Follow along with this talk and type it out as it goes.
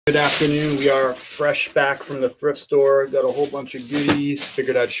Good afternoon. We are fresh back from the thrift store. Got a whole bunch of goodies.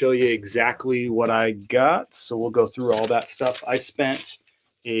 Figured I'd show you exactly what I got. So we'll go through all that stuff. I spent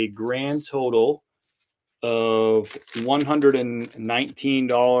a grand total of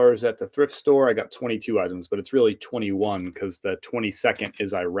 $119 at the thrift store. I got 22 items, but it's really 21 because the 22nd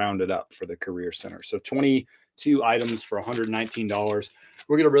is I rounded up for the career center. So 22 items for $119.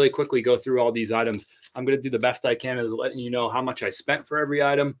 We're going to really quickly go through all these items. I'm going to do the best I can as letting you know how much I spent for every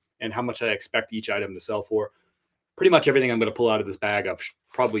item and how much I expect each item to sell for. Pretty much everything I'm going to pull out of this bag, I've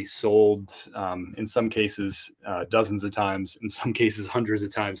probably sold in some cases dozens of times, in some cases hundreds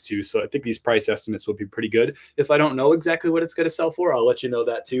of times too. So I think these price estimates will be pretty good. If I don't know exactly what it's going to sell for, I'll let you know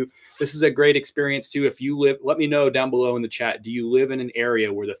that too. This is a great experience too. If you live, let me know down below in the chat. Do you live in an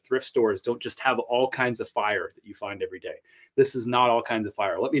area where the thrift stores don't just have all kinds of fire that you find every day? This is not all kinds of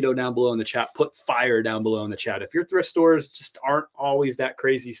fire. Let me know down below in the chat. Put fire down below in the chat. If your thrift stores just aren't always that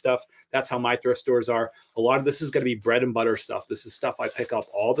crazy stuff, that's how my thrift stores are. A lot of this is going to be bread and butter stuff. This is stuff I pick up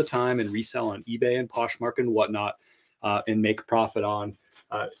all the time and resell on eBay and Poshmark and whatnot and make profit on.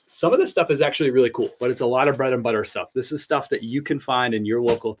 Some of this stuff is actually really cool, but it's a lot of bread and butter stuff. This is stuff that you can find in your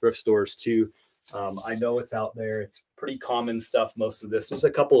local thrift stores too. I know it's out there. It's pretty common stuff. Most of this, there's a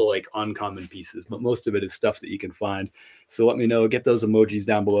couple of like uncommon pieces, but most of it is stuff that you can find. So let me know, get those emojis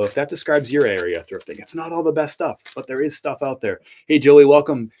down below if that describes your area thrifting. It's not all the best stuff, but there is stuff out there. Hey, Joey,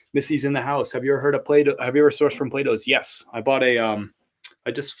 welcome. Missy's in the house. Have you ever heard of Play-Doh? Have you ever sourced from Play-Doh's? Yes. I bought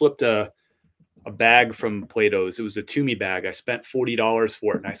I just flipped a bag from Play-Doh's. It was a Toomey bag. I spent $40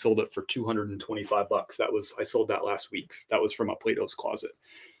 for it and I sold it for 225 bucks. I sold that last week. That was from a Play-Doh's closet.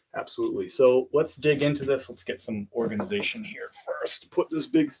 Absolutely. So let's dig into this. Let's get some organization here first. Put this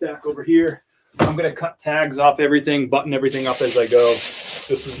big stack over here. I'm going to cut tags off everything, button everything up as I go.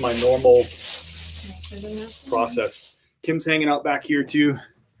 This is my normal process. Kim's hanging out back here too.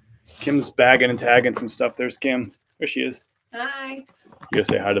 Kim's bagging and tagging some stuff. There's Kim. There she is. Hi. You gotta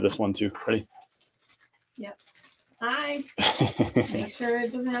say hi to this one too. Ready? Yep. Hi. Make sure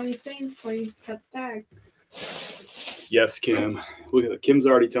it doesn't have any stains before you cut the tags. Yes, Kim. Look at that. Kim's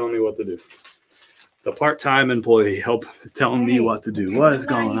already telling me what to do. The part-time employee telling me what to do. What is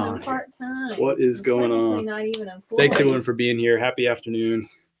going on? What is going on? Not even employed. Thanks everyone for being here. Happy afternoon.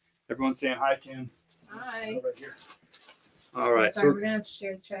 Everyone saying hi, Kim. Hi. Right here. All right. Sorry, so we're gonna have to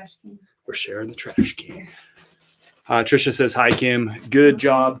share the trash can. We're sharing the trash can. Trisha says hi, Kim. Good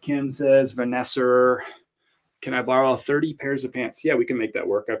job, Kim says. Vanessa, can I borrow 30 pairs of pants? Yeah, we can make that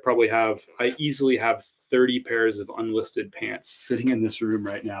work. I easily have 30 pairs of unlisted pants sitting in this room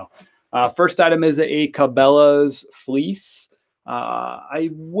right now. First item is a Cabela's fleece. I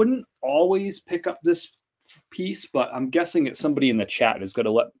wouldn't always pick up this piece, but I'm guessing it's somebody in the chat is going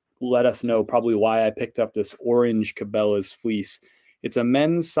to let us know probably why I picked up this orange Cabela's fleece. It's a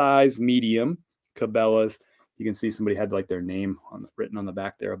men's size medium Cabela's. You can see somebody had like their name written on the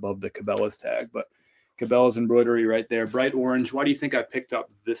back there above the Cabela's tag, but Cabela's embroidery right there, bright orange. Why do you think I picked up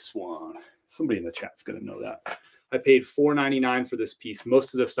this one? Somebody in the chat's going to know that. I paid $4.99 for this piece.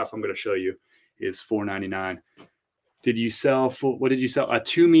 Most of the stuff I'm going to show you is $4.99. Did you sell what did you sell? A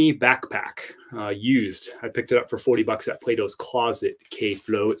Toomey backpack, used. I picked it up for 40 bucks at Plato's Closet,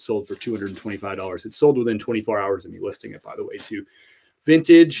 K-Flow. It sold for $225. It sold within 24 hours of me listing it, by the way, too.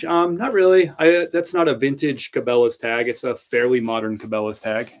 Vintage, not really. That's not a vintage Cabela's tag. It's a fairly modern Cabela's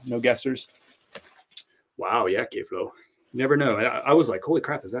tag. No guessers? Wow, yeah, K-Flow. You never know. I was like, holy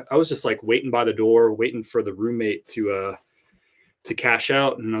crap, is that? I was just like waiting by the door, waiting for the roommate to cash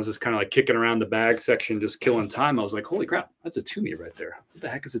out. And I was just kind of like kicking around the bag section, just killing time. I was like, holy crap, that's a Toomey right there. What the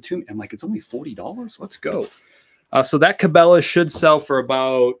heck is a Toomey? I'm like, it's only $40. Let's go. So that Cabela should sell for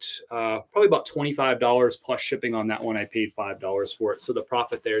about, probably about $25 plus shipping on that one. I paid $5 for it. So the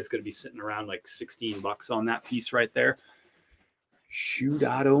profit there is going to be sitting around like 16 bucks on that piece right there. Shoot,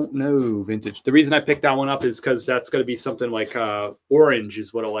 I don't know. Vintage. The reason I picked that one up is because that's going to be something like orange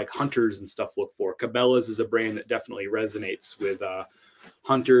is what like hunters and stuff look for. Cabela's is a brand that definitely resonates with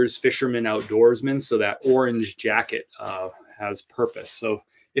hunters, fishermen, outdoorsmen. So that orange jacket has purpose. So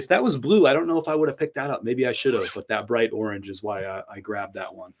if that was blue, I don't know if I would have picked that up. Maybe I should have, but that bright orange is why I grabbed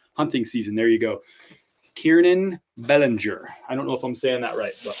that one. Hunting season. There you go. Kiernan Bellinger. I don't know if I'm saying that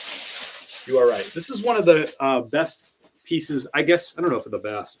right, but you are right. This is one of the best pieces, I guess. I don't know if they're the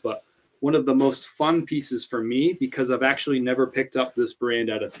best, but one of the most fun pieces for me because I've actually never picked up this brand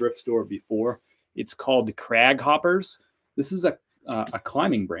at a thrift store before. It's called Crag Hoppers. This is a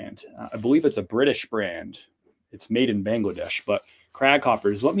climbing brand. I believe it's a British brand. It's made in Bangladesh, but Crag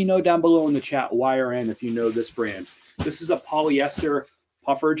Hoppers. Let me know down below in the chat, YRN, if you know this brand. This is a polyester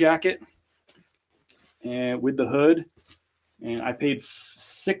puffer jacket and with the hood. And I paid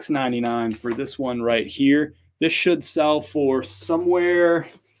 $6.99 for this one right here. This should sell for somewhere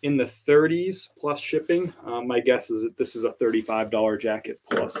in the 30s plus shipping. My guess is that this is a $35 jacket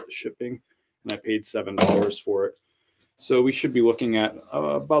plus shipping, and I paid $7 for it. So we should be looking at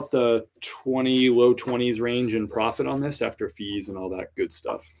about the low 20s range in profit on this after fees and all that good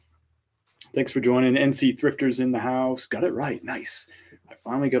stuff. Thanks for joining. NC Thrifters in the house. Got it right. Nice. I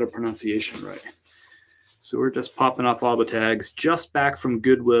finally got a pronunciation right. So we're just popping off all the tags, just back from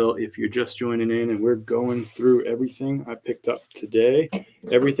Goodwill if you're just joining in, and we're going through everything I picked up today.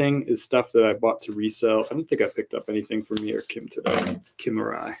 Everything is stuff that I bought to resell. I don't think I picked up anything from me or Kim today. Kim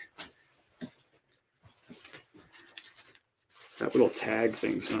or I. That little tag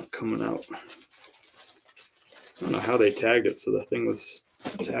thing's not coming out. I don't know how they tagged it, so the thing was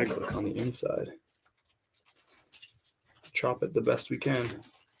tags like on the inside. Chop it the best we can.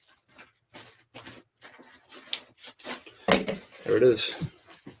 There it is.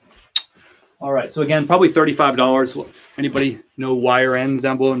 All right, so again, probably $35. Anybody know YRN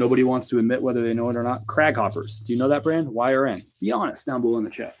down below? Nobody wants to admit whether they know it or not. Crag Hoppers. Do you know that brand? YRN. Be honest down below in the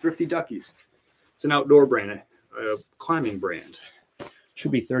chat. Thrifty Duckies. It's an outdoor brand, a climbing brand.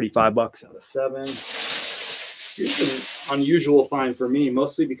 Should be 35 bucks out of 7. Here's an unusual find for me,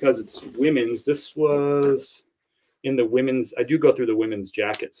 mostly because it's women's. This was in the women's. I do go through the women's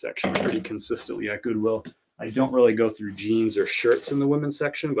jacket section pretty consistently at Goodwill. I don't really go through jeans or shirts in the women's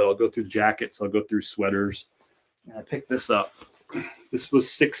section, but I'll go through jackets. I'll go through sweaters. And I picked this up. This was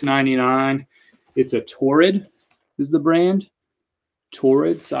 $6.99. It's a Torrid is the brand.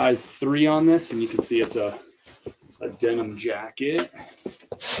 Torrid, size 3 on this. And you can see it's a denim jacket.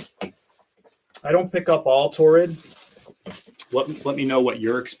 I don't pick up all Torrid. Let me know what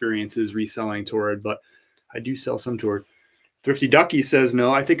your experience is reselling Torrid, but I do sell some Torrid. Thrifty Ducky says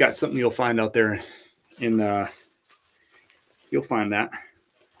no. I think that's something you'll find out there. You'll find that.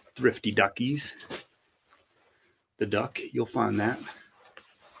 Thrifty Duckies. The duck, you'll find that.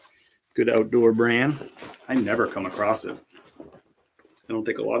 Good outdoor brand. I never come across it. I don't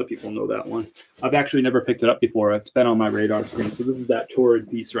think a lot of people know that one. I've actually never picked it up before. It's been on my radar screen. So this is that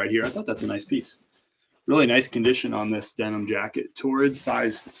Torrid piece right here. I thought that's a nice piece. Really nice condition on this denim jacket. Torrid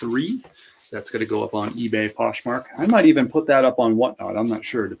size 3. That's going to go up on eBay, Poshmark. I might even put that up on Whatnot. I'm not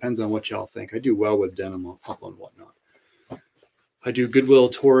sure. Depends on what y'all think. I do well with denim up on Whatnot. I do Goodwill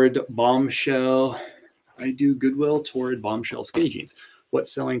Torrid Bombshell. I do Goodwill Torrid Bombshell skinny jeans.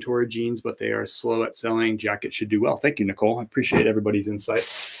 What's selling Torrid jeans, but they are slow at selling. Jacket should do well. Thank you, Nicole. I appreciate everybody's insight.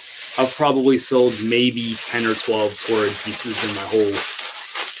 I've probably sold maybe 10 or 12 Torrid pieces in my whole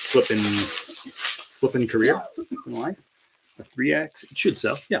flipping career. Why? A 3X. It should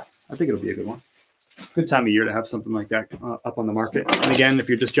sell. Yeah, I think it'll be a good one. Good time of year to have something like that up on the market. And again, if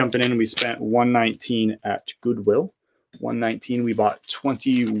you're just jumping in, we spent $119 at Goodwill. $119. We bought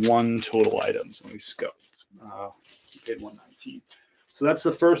 21 total items. Let me scope. We paid $119. So that's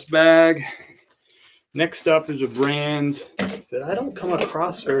the first bag. Next up is a brand that I don't come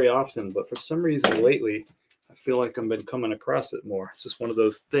across very often, but for some reason lately, I feel like I've been coming across it more. It's just one of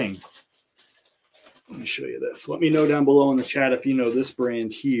those things. Let me show you this. Let me know down below in the chat if you know this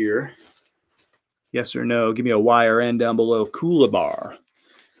brand here. Yes or no. Give me a Y or N down below. Coolabar.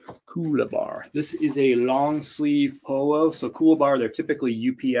 Coolabar. This is a long sleeve polo. So Coolabar, they're typically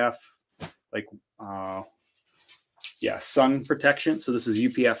UPF, like, sun protection. So this is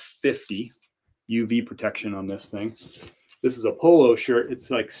UPF 50 UV protection on this thing. This is a polo shirt. It's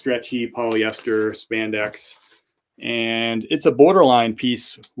like stretchy polyester spandex. And it's a borderline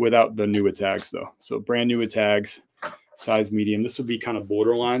piece without the Nua tags, though. So brand new with tags, size medium. This would be kind of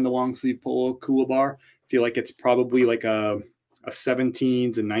borderline the long sleeve polo Coolabar. I feel like it's probably like a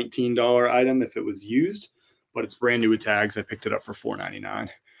 $17 to $19 item if it was used, but it's brand new with tags. I picked it up for $4.99.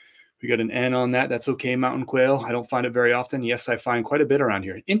 We got an N on that. That's okay, Mountain Quail. I don't find it very often. Yes, I find quite a bit around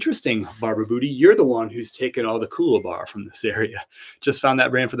here. Interesting, Barbara Booty. You're the one who's taken all the Coolabar from this area. Just found that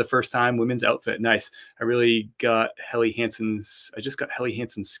brand for the first time. Women's outfit. Nice. I really got Helly Hansen's. I just got Helly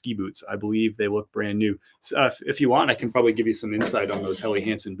Hansen's ski boots. I believe they look brand new. So, if you want, I can probably give you some insight on those Helly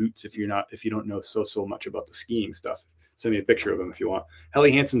Hansen boots if you don't know so much about the skiing stuff. Send me a picture of them if you want.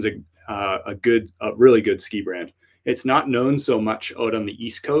 Helly Hansen's a really good ski brand. It's not known so much out on the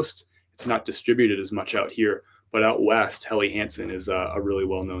East Coast. It's not distributed as much out here, but out west, Helly Hansen is a really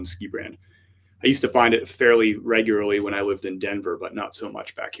well-known ski brand. I used to find it fairly regularly when I lived in Denver, but not so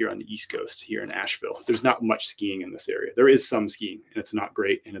much back here on the East Coast, here in Asheville. There's not much skiing in this area. There is some skiing, and it's not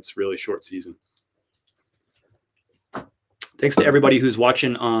great, and it's really short season. Thanks to everybody who's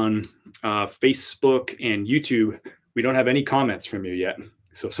watching on Facebook and YouTube. We don't have any comments from you yet.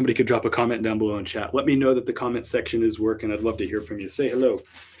 So if somebody could drop a comment down below in chat, let me know that the comment section is working. I'd love to hear from you. Say hello.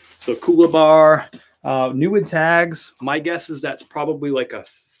 So Kula Bar, Newwood tags. My guess is that's probably like a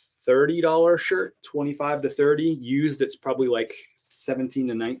 $30 shirt, 25 to 30. Used, it's probably like 17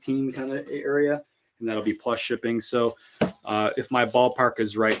 to 19 kind of area, and that'll be plus shipping. So if my ballpark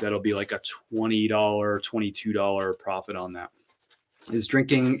is right, that'll be like a $20, $22 profit on that. Is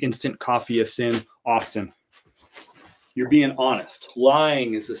drinking instant coffee a sin? Austin, you're being honest.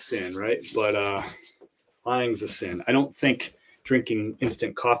 Lying is a sin, right? But lying's a sin. I don't think drinking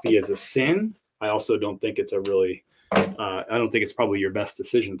instant coffee is a sin. I also don't think it's a really, I don't think it's probably your best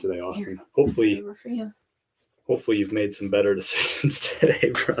decision today, Austin. Hopefully you've made some better decisions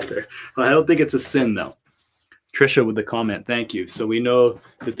today, brother. I don't think it's a sin though. Trisha with the comment, thank you. So we know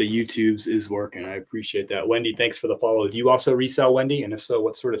that the YouTubes is working. I appreciate that. Wendy, thanks for the follow. Do you also resell, Wendy? And if so,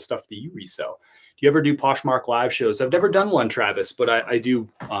 what sort of stuff do you resell? Do you ever do Poshmark live shows? I've never done one, Travis, but I do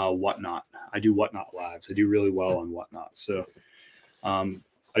Whatnot. I do Whatnot lives. I do really well on Whatnot. So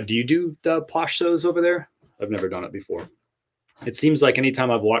do you do the Posh shows over there? I've never done it before. It seems like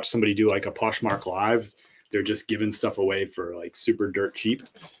anytime I've watched somebody do like a Poshmark live, they're just giving stuff away for like super dirt cheap.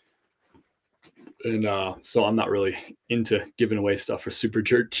 And so I'm not really into giving away stuff for super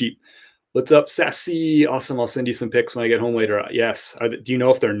dirt cheap. What's up, Sassy? Awesome. I'll send you some pics when I get home later. Yes. Do you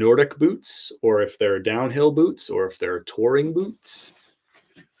know if they're Nordic boots or if they're downhill boots or if they're touring boots?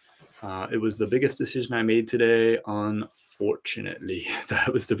 It was the biggest decision I made today, unfortunately.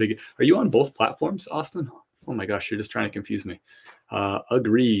 That was the biggest. Are you on both platforms, Austin? Oh my gosh, you're just trying to confuse me.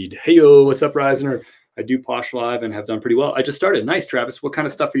 Agreed. Hey, yo, what's up, Reisner? I do Posh Live and have done pretty well. I just started. Nice, Travis. What kind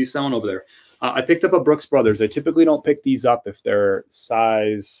of stuff are you selling over there? I picked up a Brooks Brothers. I typically don't pick these up if they're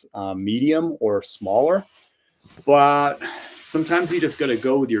size medium or smaller, but sometimes you just got to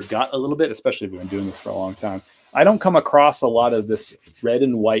go with your gut a little bit, especially if you've been doing this for a long time. I don't come across a lot of this red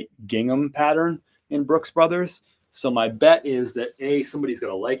and white gingham pattern in Brooks Brothers. So my bet is that somebody's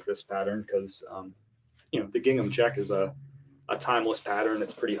going to like this pattern because, the gingham check is a timeless pattern.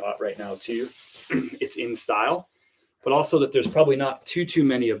 It's pretty hot right now too. It's in style, but also that there's probably not too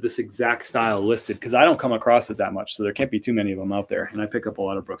many of this exact style listed because I don't come across it that much. So there can't be too many of them out there. And I pick up a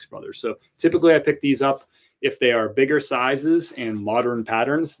lot of Brooks Brothers. So typically I pick these up if they are bigger sizes and modern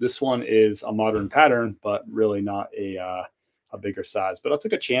patterns. This one is a modern pattern, but really not a bigger size. But I'll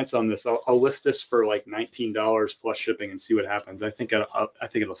take a chance on this. I'll list this for like $19 plus shipping and see what happens. I think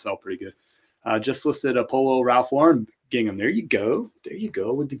it'll sell pretty good. Just listed a Polo Ralph Lauren gingham. There you go. There you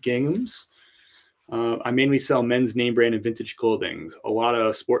go with the ginghams. I mainly sell men's name brand and vintage clothing. A lot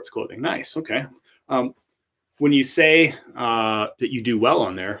of sports clothing. Nice. Okay. When you say that you do well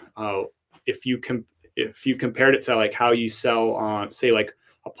on there, if you compared it to like how you sell on, say, like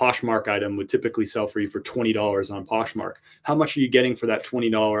a Poshmark item would typically sell for you for $20 on Poshmark. How much are you getting for that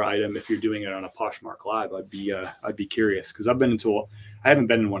 $20 item if you're doing it on a Poshmark Live? I'd be curious because I haven't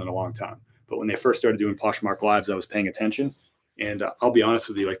been in one in a long time. But when they first started doing Poshmark Lives, I was paying attention. And I'll be honest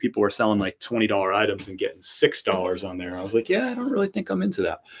with you, like people were selling like $20 items and getting $6 on there. I was like, yeah, I don't really think I'm into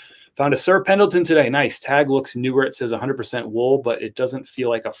that. Found a Sir Pendleton today. Nice. Tag looks newer. It says 100% wool, but it doesn't feel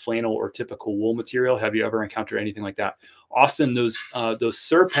like a flannel or typical wool material. Have you ever encountered anything like that? Austin, those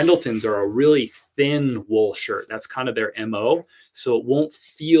Sir Pendletons are a really thin wool shirt. That's kind of their MO. So it won't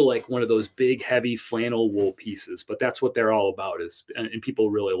feel like one of those big, heavy flannel wool pieces, but that's what they're all about and people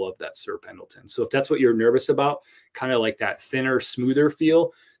really love that Sir Pendleton. So if that's what you're nervous about, kind of like that thinner, smoother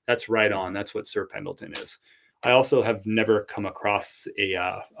feel, that's right on. That's what Sir Pendleton is. I also have never come across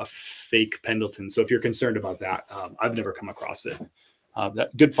a fake Pendleton. So if you're concerned about that, I've never come across it.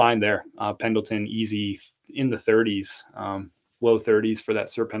 Good find there. Pendleton, easy in the 30s, low 30s for that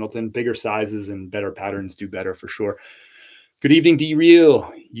Sir Pendleton. Bigger sizes and better patterns do better for sure. Good evening,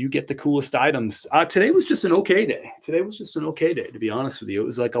 D-Real. You get the coolest items. Today was just an okay day. To be honest with you. It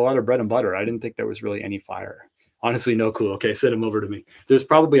was like a lot of bread and butter. I didn't think there was really any fire. Honestly, no clue. Okay, send them over to me. There's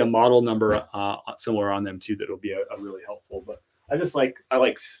probably a model number somewhere on them too that will be a really helpful. But I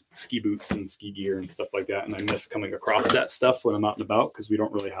like ski boots and ski gear and stuff like that, and I miss coming across that stuff when I'm out and about because we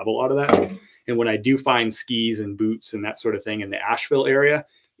don't really have a lot of that. And when I do find skis and boots and that sort of thing in the Asheville area,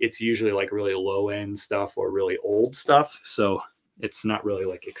 it's usually like really low end stuff or really old stuff. So it's not really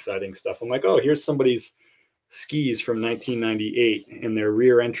like exciting stuff. I'm like, oh, here's somebody's skis from 1998 and their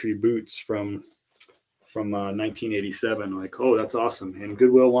rear entry boots from 1987. Like, oh, that's awesome. And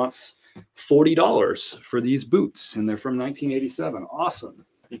Goodwill wants $40 for these boots and they're from 1987. Awesome.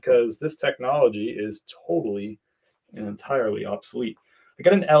 Because this technology is totally and entirely obsolete. I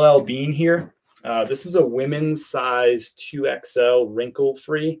got an LL Bean here. This is a women's size 2XL wrinkle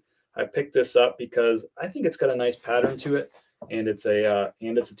free. I picked this up because I think it's got a nice pattern to it. and it's a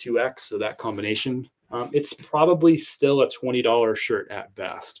 2X, so that combination. It's probably still a $20 shirt at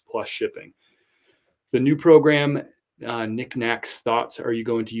best, plus shipping. The new program, Knickknacks, thoughts, are you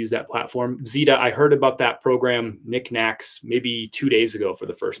going to use that platform? Zeta, I heard about that program, Knickknacks, maybe 2 days ago for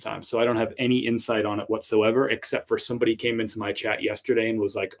the first time. So I don't have any insight on it whatsoever, except for somebody came into my chat yesterday and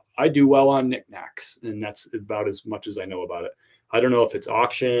was like, I do well on Knickknacks. And that's about as much as I know about it. I don't know if it's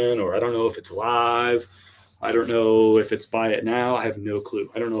auction, or I don't know if it's live. I don't know if it's buy it now. I have no clue.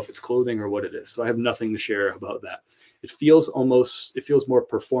 I don't know if it's clothing or what it is. So I have nothing to share about that. It feels more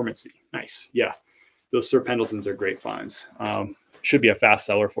performance-y. Nice. Yeah. Those Sir Pendletons are great finds. Should be a fast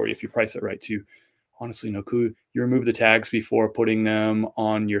seller for you if you price it right too. Honestly, no clue. You remove the tags before putting them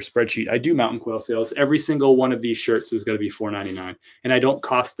on your spreadsheet. I do mountain quail sales. Every single one of these shirts is going to be $4.99. And I don't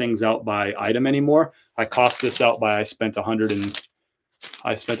cost things out by item anymore. I cost this out by I spent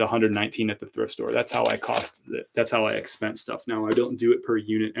 $119 at the thrift store. That's how I cost it. That's how I expense stuff. Now I don't do it per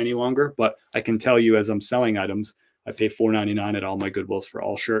unit any longer, but I can tell you as I'm selling items, I pay $4.99 at all my Goodwills for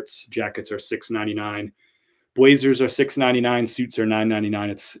all shirts. Jackets are $6.99. Blazers are $6.99. Suits are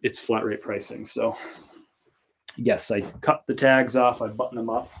 $9.99. It's flat rate pricing. So yes, I cut the tags off. I button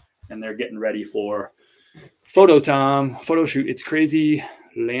them up, and they're getting ready for photo shoot. It's Crazy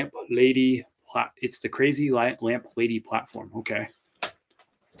Lamp Lady. It's the Crazy Lamp Lady platform. Okay.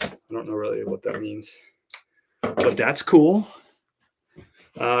 I don't know really what that means, but that's cool.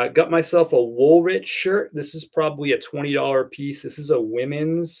 Got myself a Woolrich shirt. This is probably a $20 piece. This is a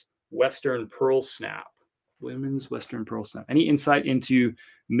women's Western Pearl Snap. Women's Western Pearl Snap. Any insight into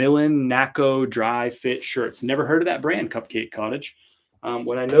Millen Naco dry fit shirts? Never heard of that brand, Cupcake Cottage.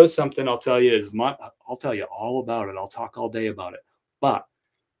 When I know something, I'll tell you I'll tell you all about it. I'll talk all day about it. But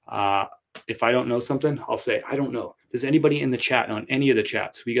if I don't know something, I'll say, I don't know. Does anybody in the chat, on any of the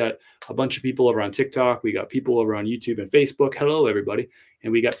chats? We got a bunch of people over on TikTok. We got people over on YouTube and Facebook. Hello, everybody.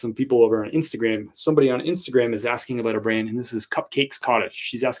 And we got some people over on Instagram. Somebody on Instagram is asking about a brand, and this is Cupcakes Cottage.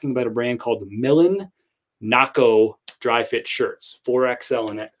 She's asking about a brand called Millen Naco dry fit shirts,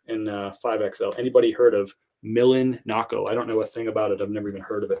 4XL and 5XL. Anybody heard of Millen Naco? I don't know a thing about it. I've never even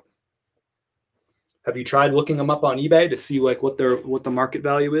heard of it. Have you tried looking them up on eBay to see like what the market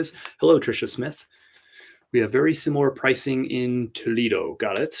value is? Hello, Trisha Smith. We have very similar pricing in Toledo.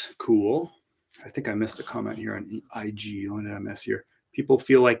 Got it. Cool. I think I missed a comment here on IG. What did I miss here? People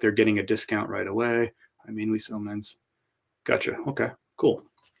feel like they're getting a discount right away. I mainly sell men's. Gotcha. Okay, cool.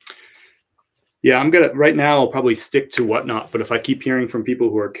 Yeah, I'm gonna right now. I'll probably stick to Whatnot, but if I keep hearing from people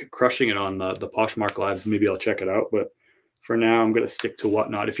who are crushing it on the Poshmark lives, maybe I'll check it out. But for now, I'm gonna stick to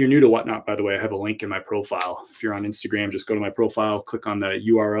Whatnot. If you're new to Whatnot, by the way, I have a link in my profile. If you're on Instagram, just go to my profile, click on the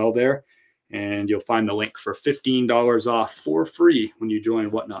URL there, and you'll find the link for $15 off for free when you join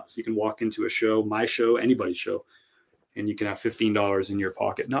Whatnot. So you can walk into a show, my show, anybody's show, and you can have $15 in your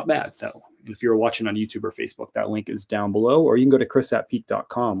pocket. Not bad. And if you're watching on YouTube or Facebook, that link is down below, or you can go to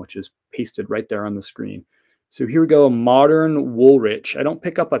chris@peak.com, which is pasted right there on the screen. So here we go, modern Woolrich. I don't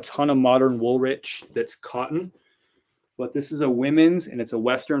pick up a ton of modern Woolrich that's cotton, but this is a women's, and it's a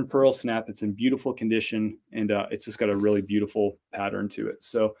Western Pearl Snap. It's in beautiful condition, and it's just got a really beautiful pattern to it.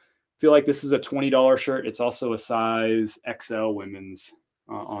 So I feel like this is a $20 shirt. It's also a size XL women's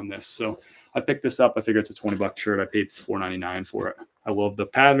on this. So I picked this up. I figured it's a $20 shirt. I paid $4.99 for it. I love the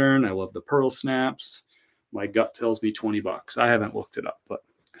pattern. I love the pearl snaps. My gut tells me $20. I haven't looked it up, but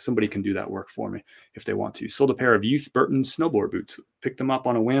somebody can do that work for me if they want to. Sold a pair of Youth Burton snowboard boots. Picked them up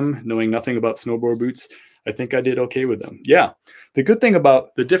on a whim, knowing nothing about snowboard boots. I think I did okay with them. Yeah. The good thing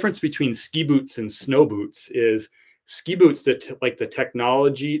about the difference between ski boots and snow boots is ski boots, that like the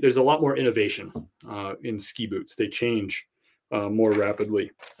technology, there's a lot more innovation in ski boots. They change more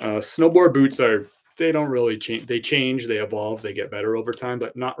rapidly. Snowboard boots they don't really change. They change, they evolve, they get better over time,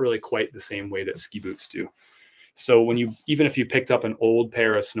 but not really quite the same way that ski boots do. So even if you picked up an old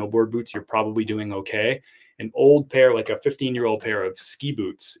pair of snowboard boots, you're probably doing okay. An old pair, like a 15-year-old pair of ski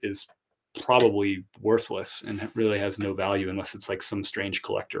boots, is probably worthless and really has no value unless it's like some strange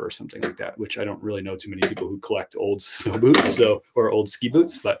collector or something like that, which I don't really know too many people who collect old snow boots, or old ski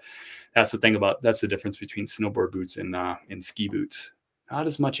boots. But that's the difference between snowboard boots and ski boots. Not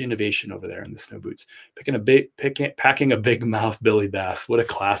as much innovation over there in the snow boots. Packing a big mouth Billy Bass. What a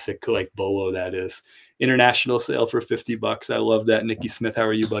classic like bolo that is. International sale for $50. I love that. Nikki Smith, how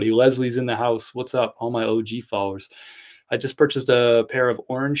are you, buddy? Leslie's in the house. What's up? All my OG followers. I just purchased a pair of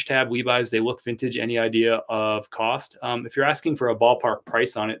orange tab Levi's. They look vintage. Any idea of cost? If you're asking for a ballpark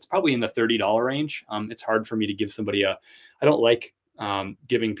price on it, it's probably in the $30 range. It's hard for me to give somebody I don't like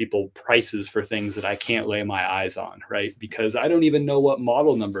giving people prices for things that I can't lay my eyes on, right? Because I don't even know what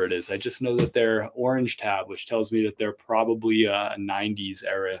model number it is. I just know that they're orange tab, which tells me that they're probably a 90s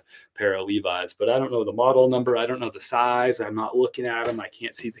era pair of Levi's, but I don't know the model number. I don't know the size. I'm not looking at them. I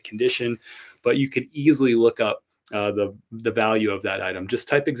can't see the condition, but you could easily look up the value of that item. Just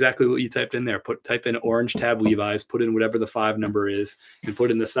type exactly what you typed in there. Type in orange tab Levi's, put in whatever the 5 number is, and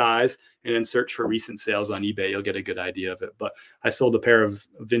put in the size, and then search for recent sales on eBay. You'll get a good idea of it. But I sold a pair of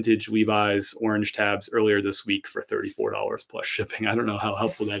vintage Levi's orange tabs earlier this week for $34 plus shipping. I don't know how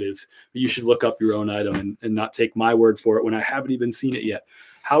helpful that is, but you should look up your own item and not take my word for it when I haven't even seen it yet.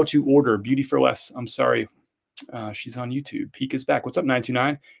 How to order Beauty for Less. I'm sorry. She's on YouTube. Peak is back. What's up,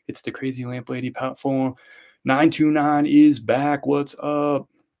 929? It's the crazy lamp lady platform. 929 is back. What's up?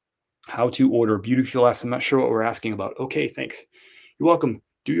 How to order Beauty for Less. I'm not sure what we're asking about. Okay, thanks. You're welcome.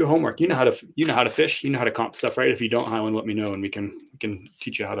 Do your homework. You know how to fish. You know how to comp stuff, right? If you don't, Highland, let me know, and we can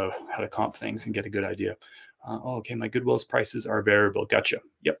teach you how to comp things and get a good idea. Okay, my Goodwill's prices are variable. Gotcha.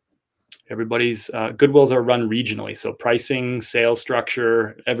 Yep. Everybody's Goodwills are run regionally, so pricing, sales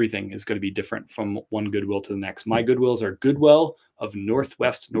structure, everything is going to be different from one Goodwill to the next. My Goodwills are Goodwill of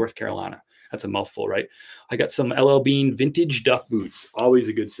Northwest North Carolina. That's a mouthful, right? I got some LL Bean vintage duck boots. Always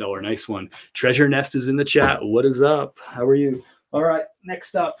a good seller. Nice one. Treasure Nest is in the chat. What is up? How are you? All right,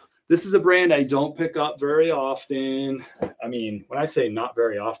 next up. This is a brand I don't pick up very often. I mean, when I say not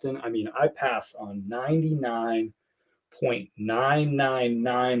very often, I mean I pass on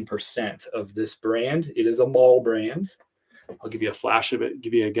 99.999% of this brand. It is a mall brand. I'll give you a flash of it.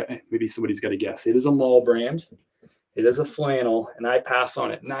 Maybe somebody's got a guess. It is a mall brand. It is a flannel, and I pass on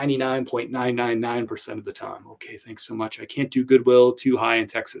it 99.999% of the time. Okay, thanks so much. I can't do Goodwill too high in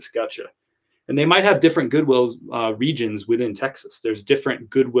Texas. Gotcha. And they might have different Goodwill regions within Texas. There's different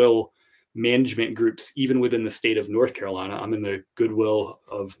Goodwill management groups, even within the state of North Carolina. I'm in the Goodwill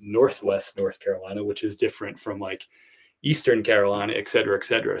of Northwest North Carolina, which is different from like Eastern Carolina, et cetera, et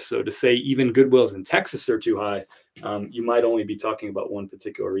cetera. So to say even Goodwills in Texas are too high, you might only be talking about one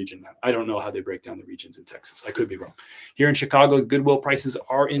particular region. I don't know how they break down the regions in Texas. I could be wrong. Here in Chicago, Goodwill prices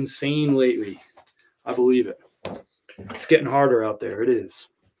are insane lately. I believe it. It's getting harder out there. It is.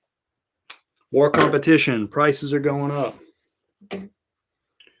 More competition. Prices are going up. You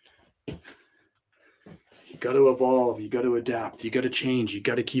got to evolve. You got to adapt. You got to change. You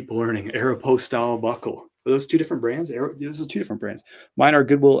got to keep learning. Aeropostale buckle. Are those two different brands? Those are two different brands. Mine are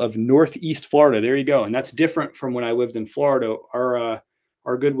Goodwill of Northeast Florida. There you go. And that's different from when I lived in Florida. Our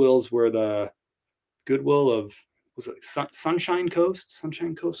Goodwills were the Goodwill of, was it Sunshine Coast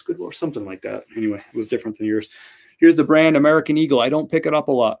Goodwill or something like that. Anyway, it was different than yours. Here's the brand American Eagle. I don't pick it up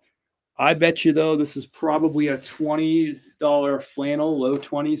a lot. I bet you, though, this is probably a $20 flannel, low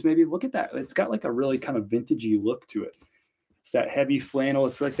 20s maybe. Look at that. It's got like a really kind of vintagey look to it. It's that heavy flannel.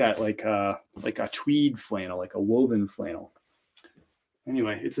 It's like that, like a tweed flannel, like a woven flannel.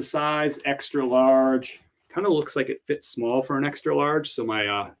 Anyway, it's a size extra large. Kind of looks like it fits small for an extra large. So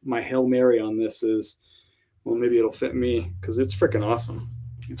my Hail Mary on this is, well, maybe it'll fit me because it's freaking awesome.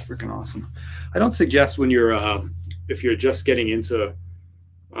 It's freaking awesome. I don't suggest when you're, if you're just getting into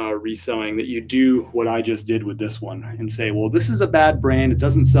reselling, that you do what I just did with this one and say, well, this is a bad brand. It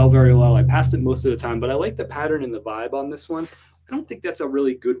doesn't sell very well. I passed it most of the time, but I like the pattern and the vibe on this one. I don't think that's a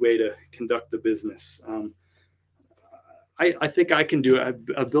really good way to conduct the business. I think I can do it.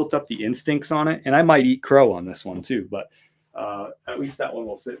 I've built up the instincts on it, and I might eat crow on this one too, but at least that one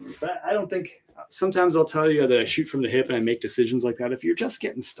will fit me. But I don't think, sometimes I'll tell you that I shoot from the hip and I make decisions like that. If you're just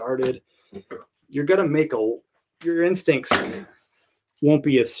getting started, you're going to make your instincts won't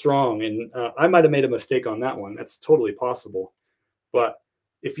be as strong. And I might have made a mistake on that one. That's totally possible. But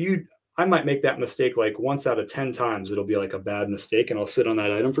I might make that mistake like once out of 10 times, it'll be like a bad mistake and I'll sit on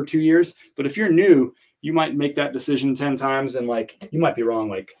that item for 2 years. But if you're new, you might make that decision 10 times and like, you might be wrong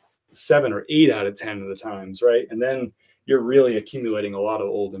like 7 or 8 out of 10 of the times, right? And then you're really accumulating a lot of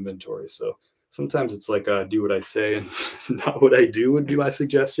old inventory. So sometimes it's like, do what I say and not what I do would be my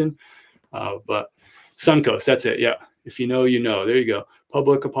suggestion. But Suncoast, that's it. Yeah. If you know, you know. There you go.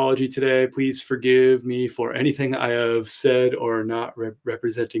 Public apology today. Please forgive me for anything I have said or not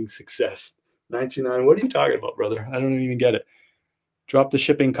representing success. 929. What are you talking about, brother? I don't even get it. Drop the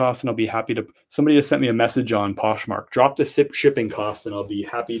shipping cost and I'll be happy to. Somebody just sent me a message on Poshmark. Drop the shipping cost and I'll be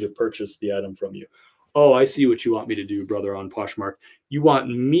happy to purchase the item from you. Oh, I see what you want me to do, brother, on Poshmark. You want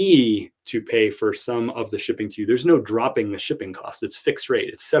me to pay for some of the shipping to you. There's no dropping the shipping cost. It's fixed rate.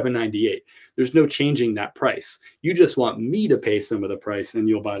 It's $7.98. There's no changing that price. You just want me to pay some of the price and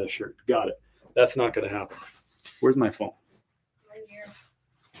you'll buy the shirt. Got it. That's not going to happen. Where's my phone? Right here.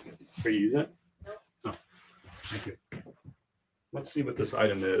 Are you using it? Nope. Oh, thank you. Let's see what this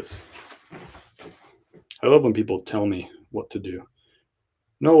item is. I love when people tell me what to do.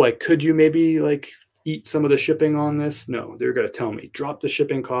 No, like, could you maybe like eat some of the shipping on this? No, they're going to tell me, drop the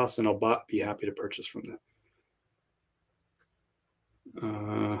shipping costs and I'll be happy to purchase from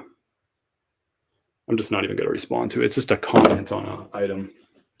them. I'm just not even going to respond to it. It's just a comment on an item.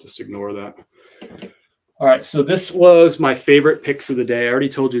 Just ignore that. All right, so this was my favorite picks of the day. I already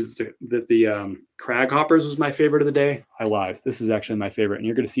told you that the crag hoppers was my favorite of the day. I lied. This is actually my favorite, and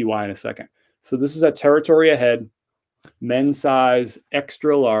you're going to see why in a second. So this is a Territory Ahead, men's size,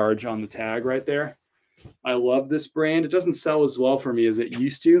 extra large on the tag right there. I love this brand. It doesn't sell as well for me as it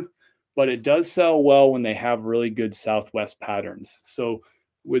used to, but it does sell well when they have really good Southwest patterns. So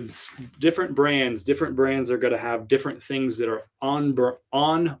with different brands are going to have different things that are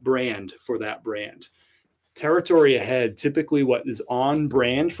on brand for that brand. Territory Ahead, typically what is on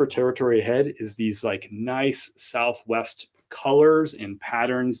brand for Territory Ahead is these like nice Southwest colors and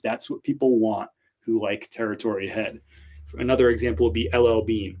patterns. That's what people want who like Territory Ahead. Another example would be LL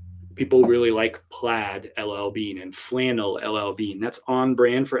Bean. People really like plaid LL Bean and flannel LL Bean. That's on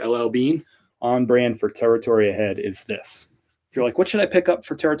brand for LL Bean. On brand for Territory Ahead is this. If you're like, what should I pick up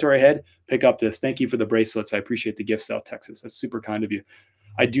for Territory Ahead? Pick up this. Thank you for the bracelets. I appreciate the gift, South Texas. That's super kind of you.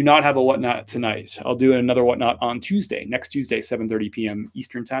 I do not have a whatnot tonight. I'll do another whatnot on Tuesday, next Tuesday, 7:30 p.m.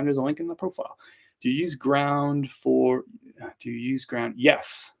 Eastern time. There's a link in the profile. Do you use ground?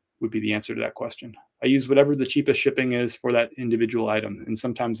 Yes, would be the answer to that question. I use whatever the cheapest shipping is for that individual item. And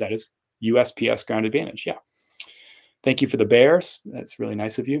sometimes that is USPS Ground Advantage. Yeah. Thank you for the bears. That's really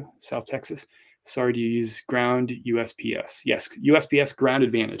nice of you, South Texas. Sorry, do you use ground USPS? Yes, USPS Ground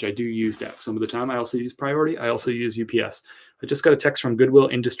Advantage. I do use that some of the time. I also use Priority. I also use UPS. I just got a text from Goodwill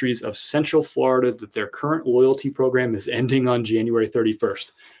Industries of Central Florida that their current loyalty program is ending on January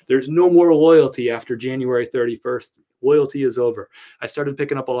 31st. There's no more loyalty after January 31st. Loyalty is over. I started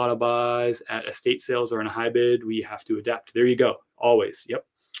picking up a lot of buys at estate sales or in a high bid. We have to adapt. There you go. Always. Yep.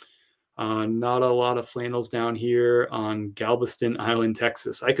 Not a lot of flannels down here on Galveston Island,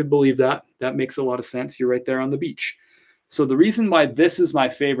 Texas. I could believe that. That makes a lot of sense. You're right there on the beach. So the reason why this is my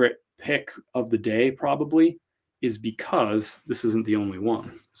favorite pick of the day probably is because this isn't the only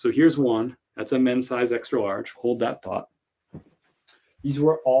one. So here's one. That's a men's size extra large. Hold that thought. These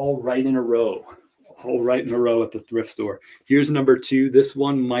were all right in a row. All right in a row at the thrift store. Here's number 2. This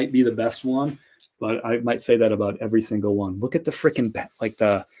one might be the best one, but I might say that about every single one. Look at the freaking, like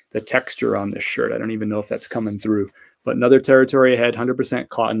the texture on this shirt. I don't even know if that's coming through, but another Territory Ahead, 100%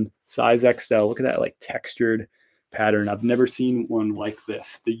 cotton, size XL. Look at that like textured pattern. I've never seen one like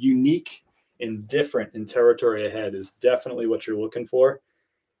this. The unique and different in Territory Ahead is definitely what you're looking for.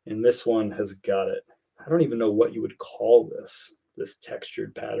 And this one has got it. I don't even know what you would call this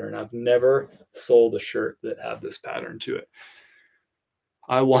textured pattern. I've never sold a shirt that had this pattern to it.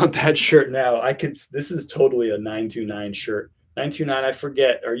 I want that shirt now. This is totally a 929 shirt. 929, I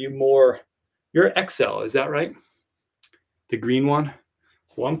forget. You're XL, is that right? The green one?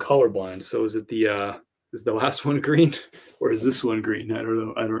 Well, I'm colorblind. So is the last one green or is this one green? I don't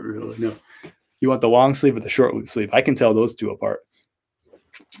know. I don't really know. You want the long sleeve or the short sleeve? I can tell those two apart.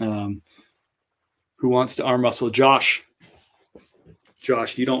 Who wants to arm wrestle? Josh,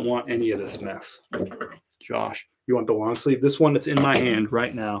 you don't want any of this mess. Josh, you want the long sleeve? This one that's in my hand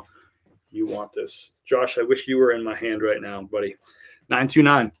right now. You want this. Josh, I wish you were in my hand right now, buddy.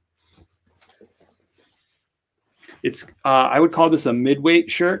 929. It's I would call this a midweight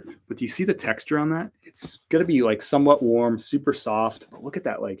shirt, but do you see the texture on that? It's gonna be like somewhat warm, super soft. But look at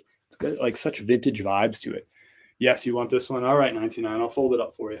that, like it's got like such vintage vibes to it. Yes, you want this one? All right, 929. I'll fold it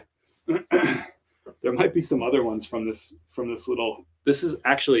up for you. There might be some other ones from this little. This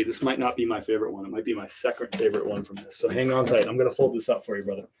might not be my favorite one. It might be my second favorite one from this. So hang on tight. I'm gonna fold this up for you,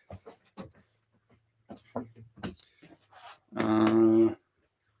 brother.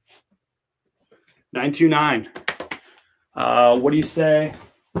 929. What do you say?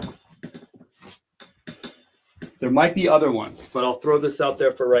 There might be other ones, but I'll throw this out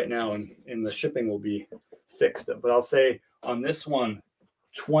there for right now, and the shipping will be fixed. But I'll say on this one,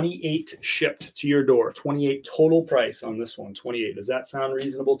 28 shipped to your door. 28 total price on this one. 28. Does that sound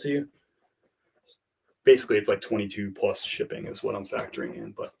reasonable to you? Basically, it's like 22 plus shipping is what I'm factoring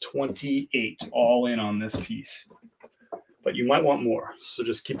in, but 28 all in on this piece. But you might want more, so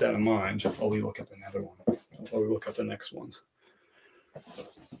just keep that in mind while we look at another one, while we look at the next ones.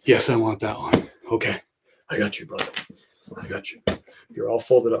 Yes, I want that one. Okay, I got you, brother. I got you. You're all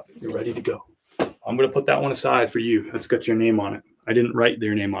folded up. You're ready to go. I'm going to put that one aside for you. That's got your name on it. I didn't write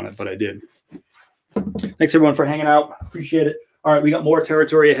their name on it, but I did. Thanks, everyone, for hanging out. Appreciate it. All right, we got more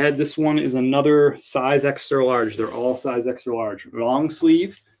territory ahead. This one is another size extra large. They're all size extra large. Long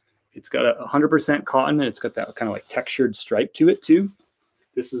sleeve. It's got a 100% cotton, and it's got that kind of like textured stripe to it too.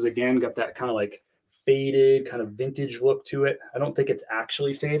 This is, again, got that kind of like faded, kind of vintage look to it. I don't think it's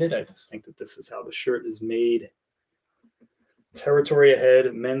actually faded. I just think that this is how the shirt is made. Territory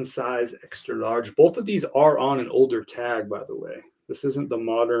ahead, men's size extra large. Both of these are on an older tag, by the way. This isn't the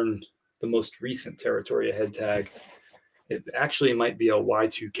modern, the most recent territory ahead tag. It actually might be a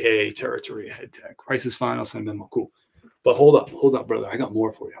Y2K territory ahead tag. Price is fine. I'll send them. Cool. But hold up, brother. I got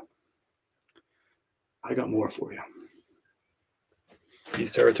more for you.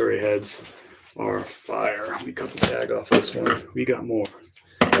 These territory heads are fire. Let me cut the tag off this one. We got more.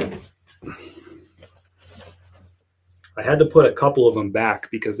 I had to put a couple of them back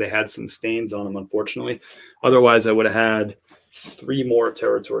because they had some stains on them, unfortunately. Otherwise, I would have had 3 more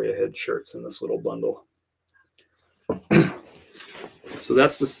territory ahead shirts in this little bundle. So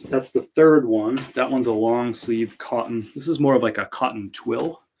that's the third one. That one's a long sleeve cotton. This is more of like a cotton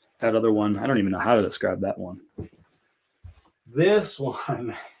twill. That other one, I don't even know how to describe that one. This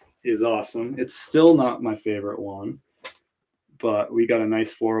one is awesome. It's still not my favorite one, but we got a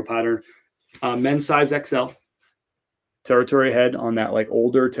nice floral pattern. Men's size XL. Territory head on that like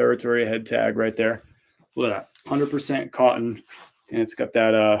older territory head tag right there. Look at that, 100% cotton, and it's got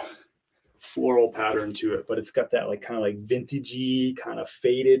that floral pattern to it, but it's got that like kind of like vintagey, kind of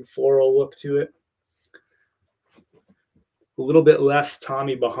faded floral look to it. A little bit less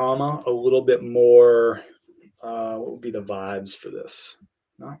Tommy Bahama, a little bit more. What would be the vibes for this?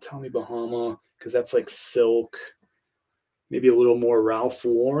 Not Tommy Bahama, because that's like silk. Maybe a little more Ralph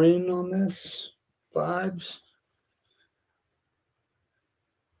Lauren on this vibes.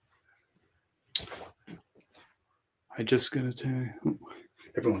 I just gotta tell you,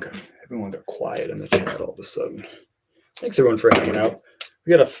 everyone got quiet in the chat all of a sudden. Thanks everyone for hanging out.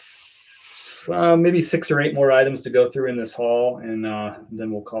 We got maybe 6 or 8 more items to go through in this haul, and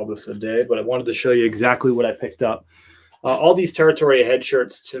then we'll call this a day. But I wanted to show you exactly what I picked up. All these territory ahead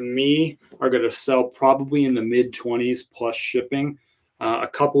shirts to me are going to sell probably in the mid-20s plus shipping. A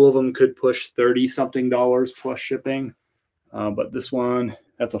couple of them could push $30-something plus shipping. But this one,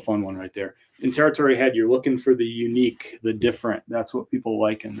 that's a fun one right there. In territory ahead, you're looking for the unique, the different. That's what people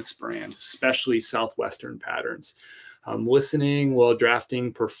like in this brand, especially Southwestern patterns. Listening while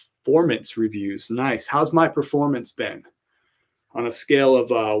drafting performance reviews. Nice. How's my performance been? On a scale of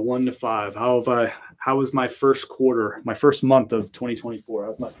 1 to 5, how was my first quarter, my first month of 2024?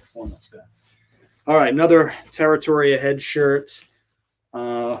 How's my performance been? All right, another territory ahead shirt.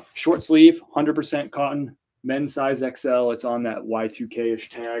 Short sleeve, 100% cotton, men's size XL. It's on that Y2K-ish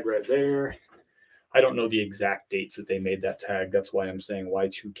tag right there. I don't know the exact dates that they made that tag. That's why I'm saying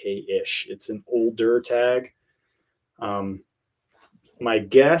Y2K-ish. It's an older tag. My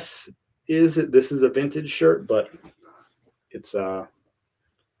guess is that this is a vintage shirt, but it's I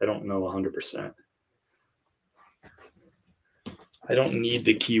don't know 100%. I don't need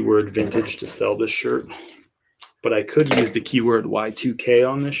the keyword vintage to sell this shirt, but I could use the keyword Y2K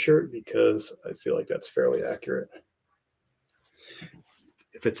on this shirt because I feel like that's fairly accurate.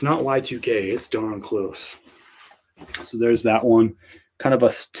 If it's not Y2K, it's darn close. So there's that one. Kind of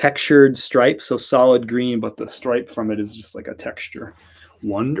a textured stripe, so solid green, but the stripe from it is just like a texture.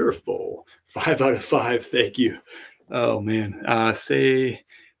 Wonderful. 5 out of 5. Thank you. Oh, man. Say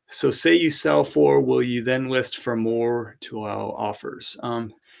you sell for, will you then list for more to allow offers?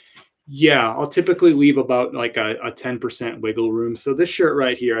 Yeah, I'll typically leave about like a 10% wiggle room. So this shirt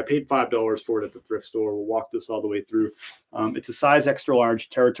right here, I paid $5 for it at the thrift store. We'll walk this all the way through. It's a size extra large,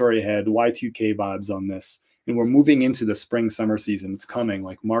 territory ahead, Y2K vibes on this. And we're moving into the spring summer season. It's coming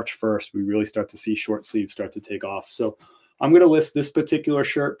like March 1st. We really start to see short sleeves start to take off. So I'm going to list this particular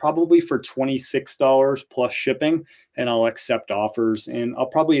shirt probably for $26 plus shipping, and I'll accept offers. And I'll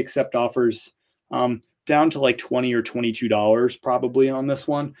probably accept offers down to like $20 or $22 probably on this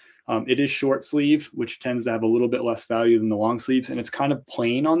one. It is short sleeve, which tends to have a little bit less value than the long sleeves, and it's kind of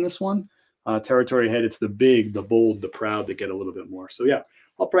plain on this one. Territory ahead, it's the big, the bold, the proud that get a little bit more. So yeah,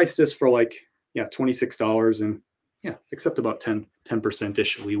 I'll price this for like, yeah, $26 and yeah, accept about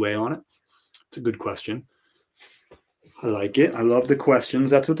 10%-ish leeway on it. It's a good question. I like it. I love the questions.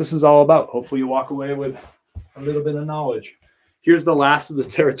 That's what this is all about. Hopefully you walk away with a little bit of knowledge. Here's the last of the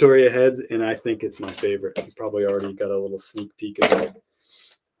territory aheads, and I think it's my favorite. You probably already got a little sneak peek of it.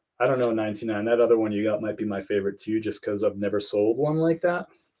 I don't know, 99. That other one you got might be my favorite too, just because I've never sold one like that.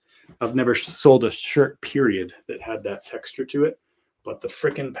 I've never sold a shirt, period, that had that texture to it. But the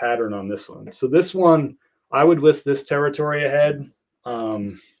freaking pattern on this one. So this one, I would list this territory ahead.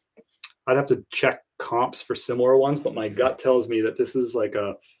 I'd have to check comps for similar ones, but my gut tells me that this is like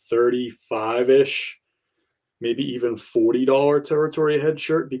a 35-ish, maybe even $40 Territory Ahead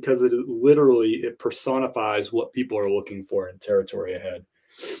shirt, because it literally, it personifies what people are looking for in Territory Ahead.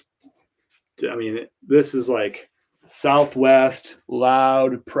 I mean, this is like Southwest,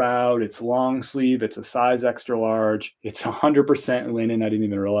 loud, proud. It's long sleeve. It's a size extra large. It's 100% linen. I didn't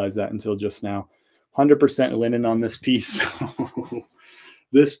even realize that until just now. 100% linen on this piece.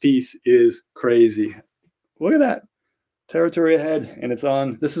 This piece is crazy. Look at that. Territory Ahead. And it's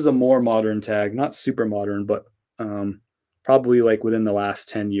on, this is a more modern tag, not super modern, but probably like within the last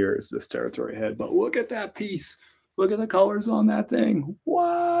 10 years, this Territory Ahead. But look at that piece. Look at the colors on that thing.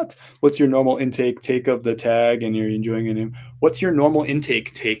 What? What's your normal intake take of the tag, and you're enjoying it? What's your normal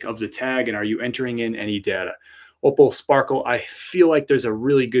intake take of the tag, and are you entering in any data? Opal Sparkle, I feel like there's a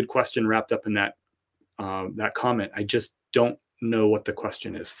really good question wrapped up in that that comment. I just don't know what the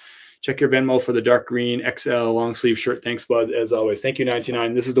question is. Check your Venmo for the dark green XL long sleeve shirt. Thanks, Buzz, as always. Thank you,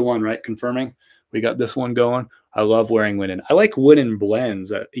 99. This is the one, right? Confirming. We got this one going. I love wearing linen. I like linen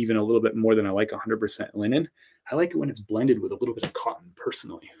blends even a little bit more than I like 100% linen. I like it when it's blended with a little bit of cotton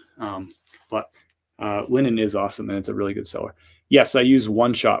personally. But linen is awesome, and it's a really good seller. Yes, I use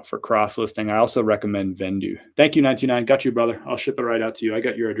One Shot for cross listing. I also recommend Vendu. Thank you, 99. Got you, brother. I'll ship it right out to you. I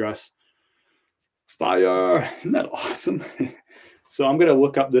got your address. Fire. Isn't that awesome? So I'm going to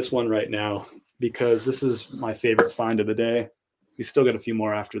look up this one right now because this is my favorite find of the day. We still got a few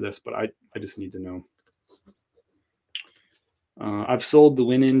more after this, but I just need to know. I've sold the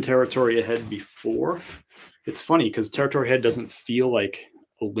linen Territory Ahead before. It's funny because Territory Ahead doesn't feel like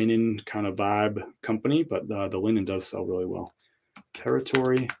a linen kind of vibe company, but the linen does sell really well.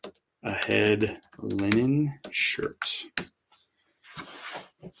 Territory Ahead linen shirt.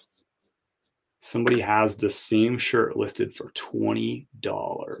 Somebody has the same shirt listed for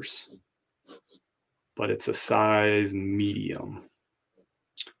 $20, but it's a size medium.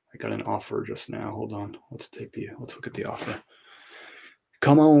 I got an offer just now. Hold on. Let's look at the offer.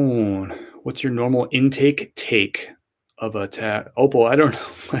 Come on. What's your normal intake take of a tag? Opal, I don't know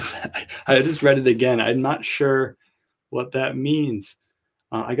what that, I just read it again. I'm not sure what that means.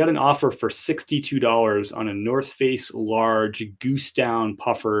 I got an offer for $62 on a North Face large goose down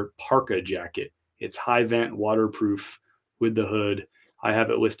puffer parka jacket. It's high vent, waterproof with the hood. I have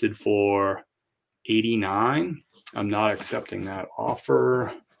it listed for $89. I'm not accepting that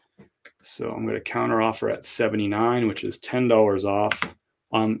offer. So I'm going to counter offer at $79, which is $10 off.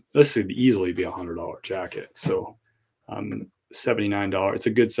 This could easily be a $100 jacket. So $79. It's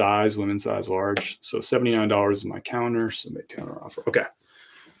a good size, women's size large. So $79 is my counter. So make counter offer. Okay.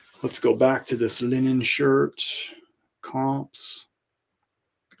 Let's go back to this linen shirt comps.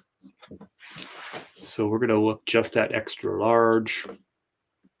 So we're going to look just at extra large.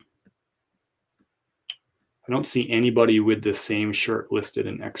 I don't see anybody with the same shirt listed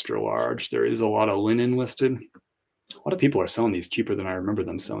in extra large. There is a lot of linen listed. A lot of people are selling these cheaper than I remember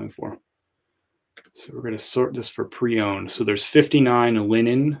them selling for. So we're going to sort this for pre-owned. So there's 59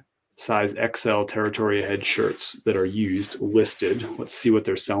 linen size XL Territory Ahead shirts that are used listed. Let's see what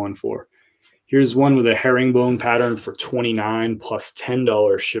they're selling for. Here's one with a herringbone pattern for $29 plus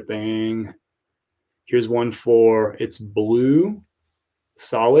 $10 shipping. Here's one for, it's blue,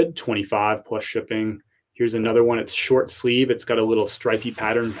 solid, $25 plus shipping. Here's another one, it's short sleeve. It's got a little stripy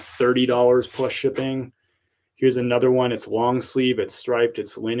pattern, $30 plus shipping. Here's another one, it's long sleeve, it's striped,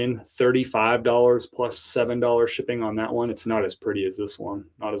 it's linen, $35 plus $7 shipping on that one. It's not as pretty as this one,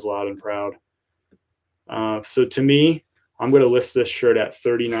 not as loud and proud. So to me, I'm going to list this shirt at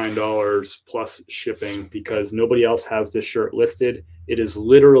 $39 plus shipping because nobody else has this shirt listed. It is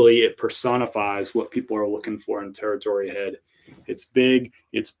literally, it personifies what people are looking for in Territory Ahead. It's big,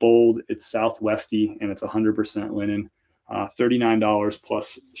 it's bold, it's Southwesty, and it's 100% linen. $39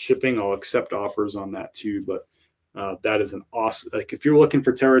 plus shipping. I'll accept offers on that too, but that is an awesome, like if you're looking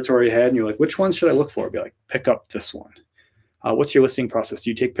for Territory Ahead and you're like, which one should I look for? Be like, pick up this one. What's your listing process?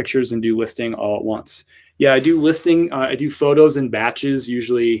 Do you take pictures and do listing all at once? Yeah, I do listing. I do photos in batches,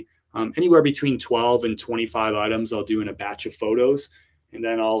 usually anywhere between 12 and 25 items I'll do in a batch of photos. And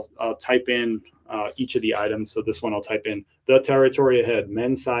then I'll type in each of the items. So this one I'll type in the Territory Ahead,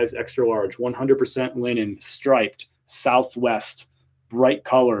 men's size extra large, 100% linen, striped, Southwest, bright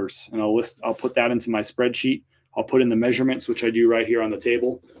colors. And I'll put that into my spreadsheet. I'll put in the measurements, which I do right here on the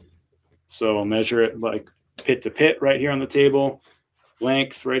table. So I'll measure it like pit to pit right here on the table,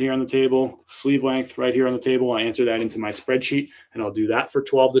 length right here on the table, sleeve length right here on the table. I enter that into my spreadsheet and I'll do that for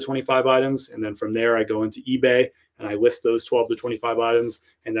 12 to 25 items. And then from there, I go into eBay and I list those 12 to 25 items.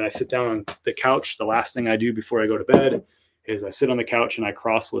 And then I sit down on the couch. The last thing I do before I go to bed is I sit on the couch and I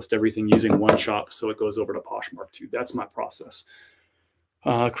cross list everything using one shop, so it goes over to Poshmark too. That's my process.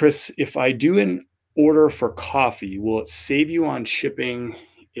 Chris, if I do an order for coffee, will it save you on shipping?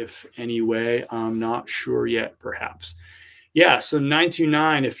 If any way, I'm not sure yet, perhaps. Yeah, so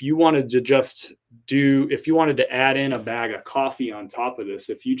 929, if you wanted to add in a bag of coffee on top of this,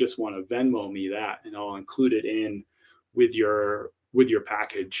 if you just want to Venmo me that, and I'll include it in with your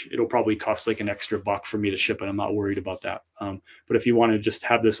package, it'll probably cost like an extra $1 for me to ship it. I'm not worried about that. But if you want to just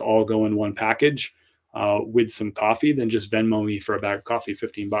have this all go in one package with some coffee, then just Venmo me for a bag of coffee,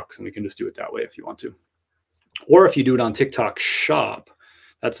 $15, and we can just do it that way if you want to. Or if you do it on TikTok Shop,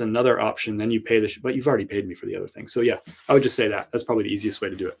 that's another option. Then you pay but you've already paid me for the other thing. So yeah, I would just say that. That's probably the easiest way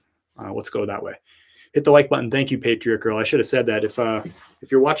to do it. Let's go that way. Hit the like button. Thank you, Patriot Girl. I should have said that.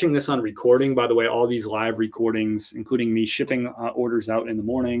 If you're watching this on recording, by the way, all these live recordings, including me shipping orders out in the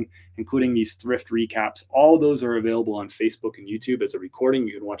morning, including these thrift recaps, all those are available on Facebook and YouTube as a recording.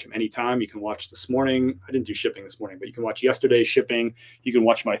 You can watch them anytime. You can watch this morning. I didn't do shipping this morning, but you can watch yesterday's shipping. You can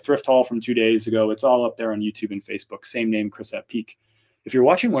watch my thrift haul from 2 days ago. It's all up there on YouTube and Facebook. Same name, Chris at Peak. If you're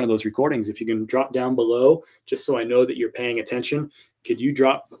watching one of those recordings, if you can drop down below, just so I know that you're paying attention, could you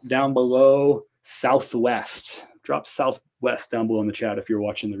drop down below Southwest? Drop Southwest down below in the chat if you're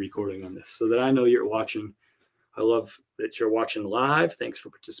watching the recording on this, so that I know you're watching. I love that you're watching live. Thanks for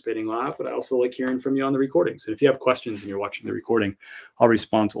participating live, but I also like hearing from you on the recordings. And if you have questions and you're watching the recording, I'll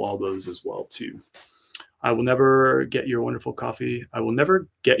respond to all those as well too. I will never get your wonderful coffee. I will never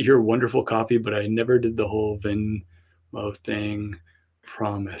get your wonderful coffee, but I never did the whole Venmo thing.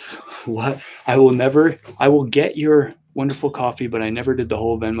 Promise. What? I will get your wonderful coffee, but I never did the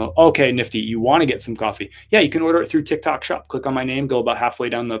whole Venmo. Okay, Nifty, you want to get some coffee? Yeah, you can order it through TikTok Shop. Click on my name, go about halfway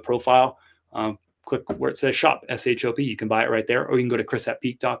down the profile, click where it says shop, S-H-O-P. You can buy it right there, or you can go to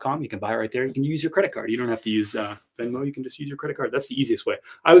chrisatpeak.com. You can buy it right there. You can use your credit card. You don't have to use Venmo. You can just use your credit card. That's the easiest way.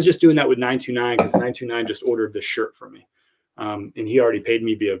 I was just doing that with 929 because 929 just ordered this shirt for me, and he already paid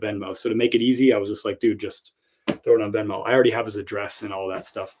me via Venmo. So to make it easy, I was just like, dude, just throw it on Venmo. I already have his address and all that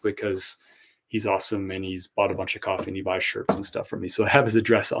stuff because he's awesome and he's bought a bunch of coffee and he buys shirts and stuff for me. So I have his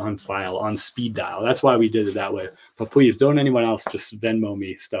address on file on speed dial. That's why we did it that way. But please don't anyone else just Venmo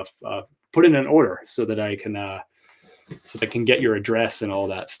me stuff. Put in an order so that I can get your address and all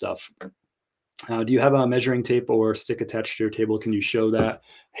that stuff. Do you have a measuring tape or stick attached to your table? Can you show that?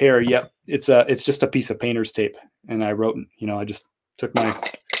 Here, yep. It's just a piece of painter's tape. And I wrote, I just took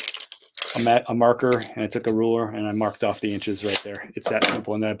a marker and I took a ruler and I marked off the inches right there. It's that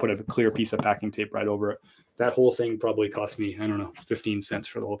simple. And then I put a clear piece of packing tape right over it. That whole thing probably cost me, I don't know, 15 cents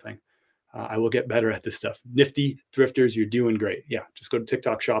for the whole thing. I will get better at this stuff. Nifty thrifters, you're doing great. Yeah, just go to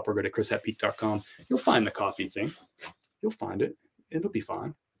TikTok Shop or go to chrisatpeak.com. You'll find the coffee thing. You'll find it. It'll be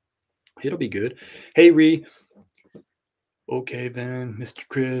fine. It'll be good. Hey, Ree. Okay, then, Mr.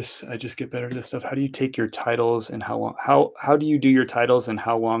 Chris, I just get better at this stuff. How do you take your titles and how long? How do you do your titles and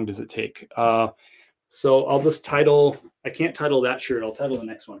how long does it take? So I'll just title. I can't title that shirt. I'll title the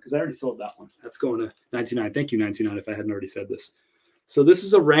next one because I already sold that one. That's going to 99. Thank you, 99. If I hadn't already said this. So this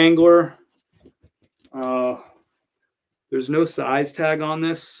is a Wrangler. There's no size tag on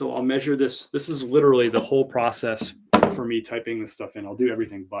this, so I'll measure this. This is literally the whole process for me typing this stuff in. I'll do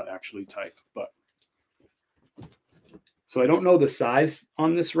everything but actually type. So I don't know the size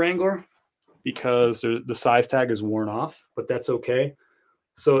on this Wrangler because the size tag is worn off, but that's okay.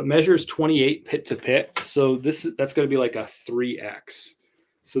 So it measures 28 pit to pit. So that's going to be like a 3X.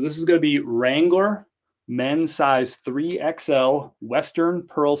 So this is going to be Wrangler men's size 3XL Western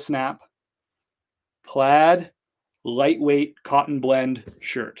pearl snap plaid lightweight cotton blend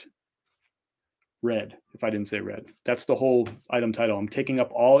shirt. Red, if I didn't say red. That's the whole item title. I'm taking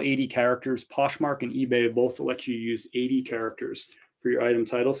up all 80 characters. Poshmark and eBay both let you use 80 characters for your item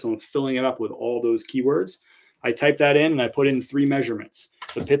title. So I'm filling it up with all those keywords. I type that in and I put in 3 measurements.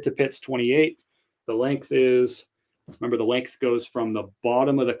 The pit to pit's 28. The length is, remember the length goes from the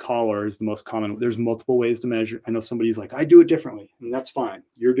bottom of the collar is the most common. There's multiple ways to measure. I know somebody's like, I do it differently. And that's fine.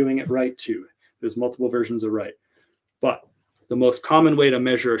 You're doing it right too. There's multiple versions of right. But the most common way to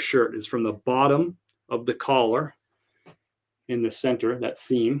measure a shirt is from the bottom of the collar in the center, that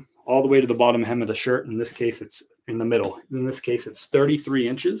seam, all the way to the bottom hem of the shirt. In this case, it's in the middle. In this case, it's 33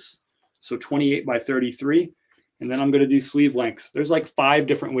 inches. So 28 by 33. And then I'm going to do sleeve lengths. There's like 5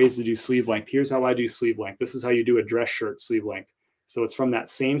 different ways to do sleeve length. Here's how I do sleeve length. This is how you do a dress shirt sleeve length. So it's from that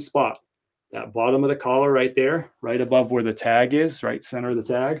same spot, that bottom of the collar right there, right above where the tag is, right center of the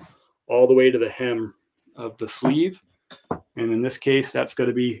tag, all the way to the hem of the sleeve. And in this case, that's going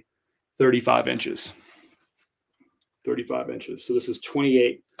to be 35 inches. 35 inches. So this is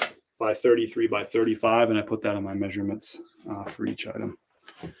 28 by 33 by 35, and I put that on my measurements for each item.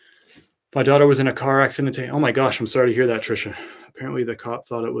 My daughter was in a car accident today. Oh my gosh, I'm sorry to hear that, Trisha. Apparently the cop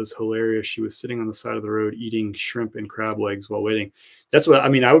thought it was hilarious. She was sitting on the side of the road eating shrimp and crab legs while waiting. That's what, I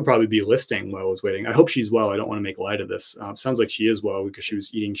mean, I would probably be listing while I was waiting. I hope she's well. I don't want to make light of this. Sounds like she is well because she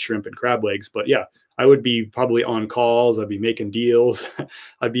was eating shrimp and crab legs. But yeah, I would be probably on calls. I'd be making deals.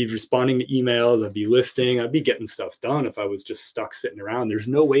 I'd be responding to emails. I'd be listing. I'd be getting stuff done if I was just stuck sitting around. There's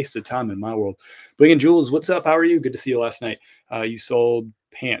no wasted time in my world. Bling and Jules, what's up? How are you? Good to see you last night. You sold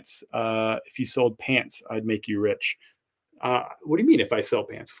pants. If you sold pants, I'd make you rich. What do you mean if I sell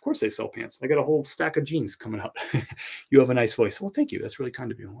pants? Of course I sell pants. I got a whole stack of jeans coming out. You have a nice voice. Well, thank you. That's really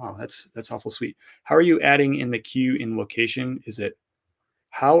kind of you. Wow, that's awful sweet. How are you adding in the queue in location?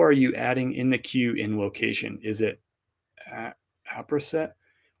 How are you adding in the queue in location? Is it Aproset?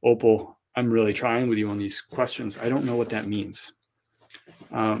 Opal, I'm really trying with you on these questions. I don't know what that means.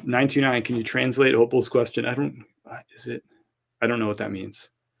 929, can you translate Opal's question? I don't know what that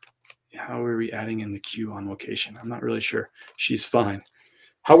means. How are we adding in the queue on location? I'm not really sure. She's fine.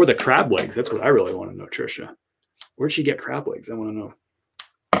 How were the crab legs? That's what I really want to know, Trisha. Where'd she get crab legs? I want to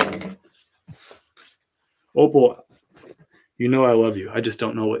know. Opal, you know I love you. I just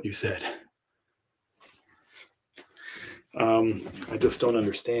don't know what you said. I just don't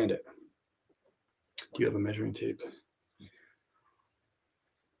understand it. Do you have a measuring tape?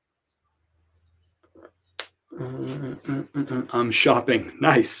 I'm shopping.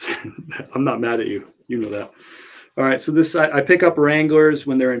 Nice. I'm not mad at you. You know that. All right. So this, I pick up Wranglers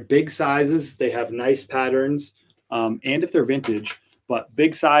when they're in big sizes. They have nice patterns. And if they're vintage, but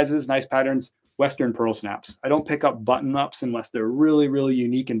big sizes, nice patterns, Western pearl snaps. I don't pick up button ups unless they're really, really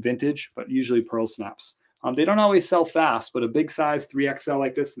unique and vintage, but usually pearl snaps. They don't always sell fast, but a big size 3XL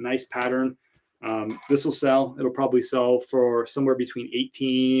like this, nice pattern. This will sell. It'll probably sell for somewhere between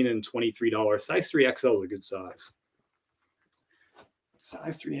 $18 and $23. Size 3XL is a good size.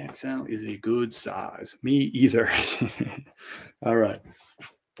 Size 3XL is a good size. Me either. All right.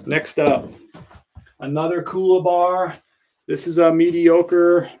 Next up, another Kula bar. This is a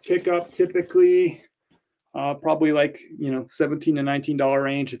mediocre pickup typically. Probably like, $17 to $19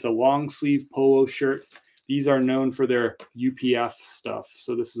 range. It's a long sleeve polo shirt. These are known for their UPF stuff.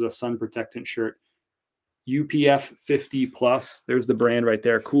 So this is a sun protectant shirt. UPF 50 plus. There's the brand right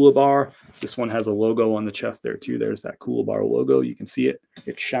there, Kula Bar. This one has a logo on the chest there too. There's that Kula Bar logo. You can see it.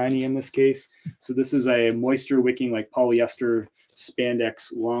 It's shiny in this case. So this is a moisture wicking like polyester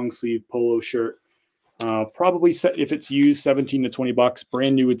spandex long sleeve polo shirt. Probably if it's used, 17 to 20 bucks,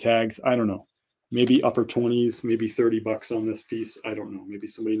 brand new with tags. I don't know. Maybe upper 20s, maybe 30 bucks on this piece. I don't know. Maybe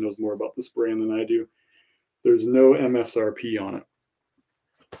somebody knows more about this brand than I do. There's no MSRP on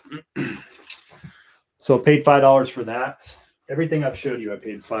it. So I paid $5 for that. Everything I've showed you, I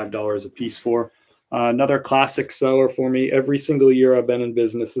paid $5 a piece for. Another classic seller for me. Every single year I've been in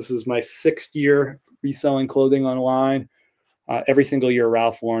business. This is my 6th year reselling clothing online. Every single year,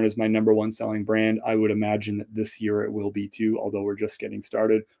 Ralph Lauren is my #1 selling brand. I would imagine that this year it will be too, although we're just getting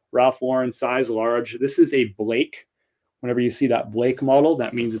started. Ralph Lauren, size large. This is a Blake. Whenever you see that Blake model,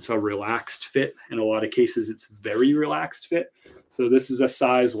 that means it's a relaxed fit. In a lot of cases, it's very relaxed fit. So this is a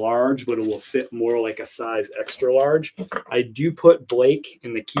size large, but it will fit more like a size extra large. I do put Blake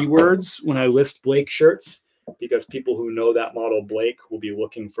in the keywords when I list Blake shirts because people who know that model Blake will be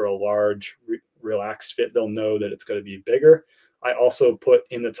looking for a large relaxed fit. They'll know that it's going to be bigger. I also put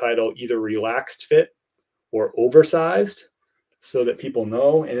in the title either relaxed fit or oversized so that people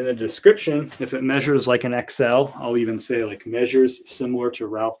know. And in the description, if it measures like an XL, I'll even say like measures similar to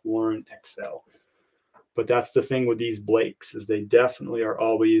Ralph Lauren XL. But that's the thing with these Blakes is they definitely are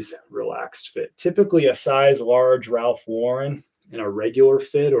always relaxed fit. Typically a size large Ralph Lauren in a regular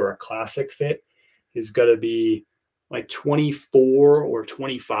fit or a classic fit is going to be like 24 or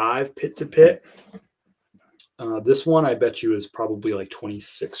 25 pit to pit. This one I bet you is probably like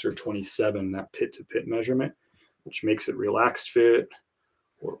 26 or 27, that pit to pit measurement, which makes it relaxed fit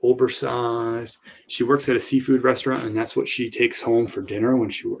or oversized. She works at a seafood restaurant and that's what she takes home for dinner when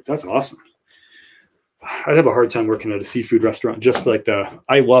she works. That's awesome. I'd have a hard time working at a seafood restaurant. Just like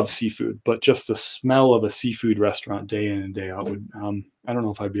I love seafood, but just the smell of a seafood restaurant day in and day out would, I don't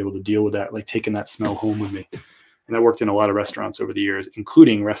know if I'd be able to deal with that, like taking that smell home with me. And I worked in a lot of restaurants over the years,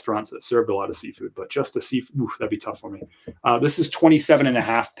 including restaurants that served a lot of seafood, but just a seafood, that'd be tough for me. This is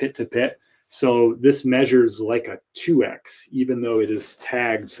 27.5 pit to pit. So this measures like a 2X, even though it is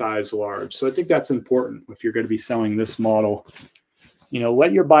tagged size large. So I think that's important if you're going to be selling this model.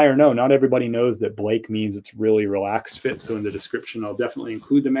 Let your buyer know. Not everybody knows that Blake means it's really relaxed fit. So in the description, I'll definitely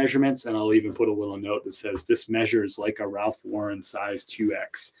include the measurements and I'll even put a little note that says this measures like a Ralph Lauren size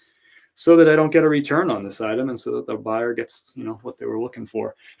 2X. so that I don't get a return on this item and so that the buyer gets, you know, what they were looking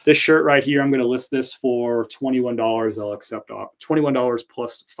for. This shirt right here, I'm going to list this for $21. I'll accept $21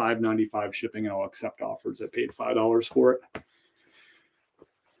 plus $5.95 shipping, and I'll accept offers. I paid $5 for it.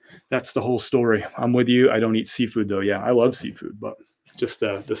 That's the whole story. I'm with you. I don't eat seafood though. Yeah, I love seafood, but just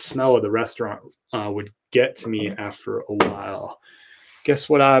the smell of the restaurant would get to me after a while. Guess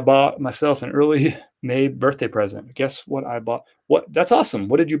what I bought myself an early May birthday present? Guess what I bought? What? That's awesome.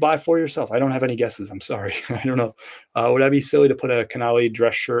 What did you buy for yourself? I don't have any guesses. I'm sorry. I don't know. Would I be silly to put a Canali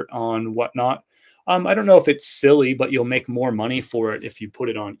dress shirt on Whatnot? I don't know if it's silly, but you'll make more money for it if you put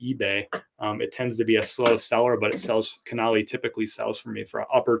it on eBay. It tends to be a slow seller, but it sells. Canali typically sells for me for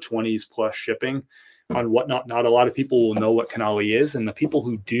upper 20s plus shipping on Whatnot. Not a lot of people will know what Canali is, and the people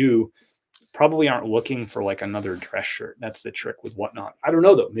who do probably aren't looking for like another dress shirt. That's the trick with Whatnot. I don't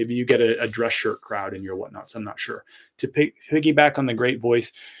know though. Maybe you get a dress shirt crowd in your Whatnots. I'm not sure. To piggyback on the great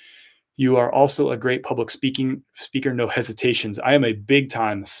voice, you are also a great public speaker. No hesitations. I am a big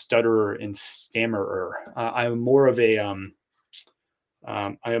time stutterer and stammerer. I am more of a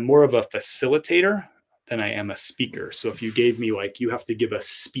facilitator than I am a speaker. So if you gave me like, you have to give a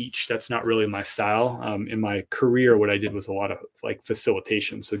speech, that's not really my style. In my career, what I did was a lot of like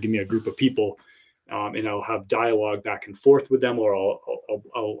facilitation. So give me a group of people and I'll have dialogue back and forth with them, or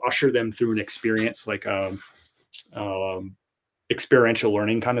I'll usher them through an experience, like experiential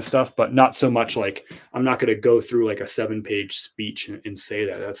learning kind of stuff, but not so much like, I'm not going to go through like a 7-page speech and say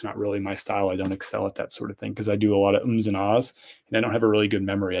that. That's not really my style. I don't excel at that sort of thing because I do a lot of ums and ahs, and I don't have a really good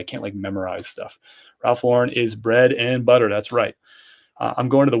memory. I can't like memorize stuff. Ralph Lauren is bread and butter. That's right. I'm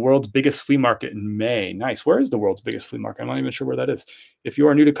going to the world's biggest flea market in May. Nice. Where is the world's biggest flea market? I'm not even sure where that is. If you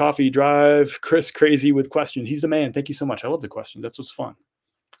are new to coffee, drive Chris crazy with questions. He's the man. Thank you so much. I love the questions. That's what's fun,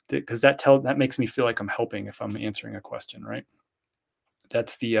 because that makes me feel like I'm helping if I'm answering a question, right?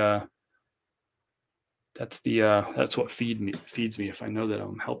 That's what feeds me if I know that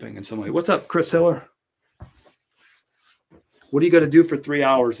I'm helping in some way. What's up, Chris Hiller? What do you got to do for 3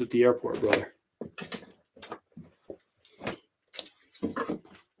 hours at the airport, brother?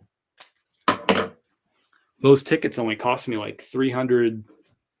 Those tickets only cost me like 300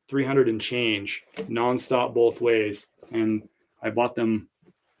 and change, nonstop both ways, and I bought them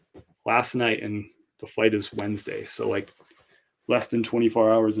last night, and the flight is Wednesday, so like less than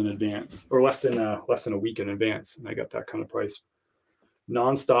 24 hours in advance, or less than a week in advance, and I got that kind of price.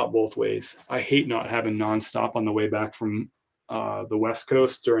 Nonstop both ways. I hate not having nonstop on the way back from the West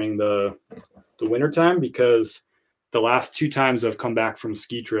Coast during the wintertime, because the last 2 times I've come back from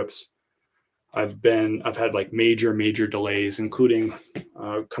ski trips, I've had like major delays, including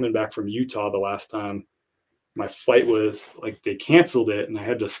coming back from Utah the last time. My flight was like, they canceled it, and I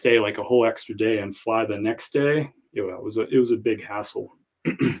had to stay like a whole extra day and fly the next day. It was a big hassle.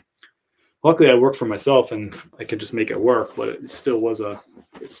 Luckily, I work for myself and I could just make it work, but it still was a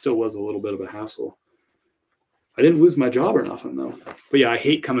little bit of a hassle. I didn't lose my job or nothing though. But yeah, I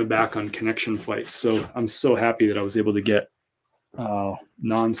hate coming back on connection flights. So I'm so happy that I was able to get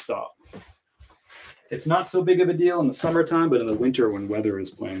nonstop. It's not so big of a deal in the summertime, but in the winter when weather is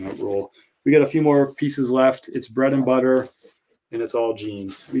playing that role. We got a few more pieces left. It's bread and butter, and it's all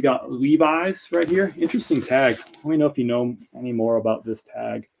jeans. We got Levi's right here. Interesting tag. Let me know if you know any more about this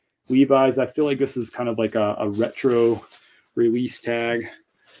tag. Levi's, I feel like this is kind of like a retro release tag.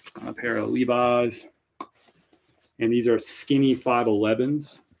 A pair of Levi's. And these are skinny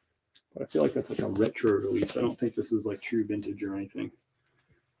 511s. But I feel like that's like a retro release. I don't think this is like true vintage or anything.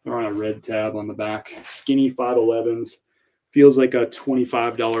 They're on a red tab on the back. Skinny 511s. Feels like a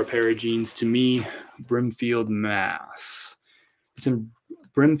 $25 pair of jeans to me. Brimfield, Mass. It's in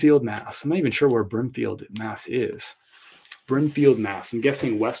Brimfield, Mass. I'm not even sure where Brimfield, Mass is. Brimfield, Mass. I'm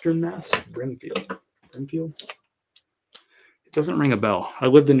guessing Western Mass. Brimfield. It doesn't ring a bell. I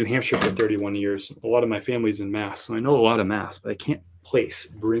lived in New Hampshire for 31 years. A lot of my family's in Mass, so I know a lot of Mass, but I can't place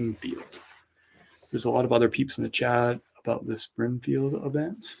Brimfield. There's a lot of other peeps in the chat about this Brimfield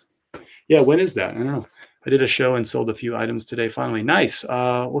event. Yeah, when is that? I don't know. I did a show and sold a few items today. Finally, nice.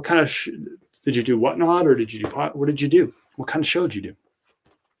 What kind of did you do? Whatnot, or did you do pot? What did you do? What kind of show did you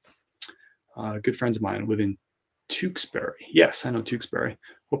do? Good friends of mine live in Tewksbury. Yes, I know Tewksbury.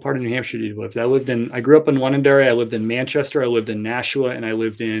 What part of New Hampshire did you live? I grew up in Londonderry. I lived in Manchester. I lived in Nashua, and I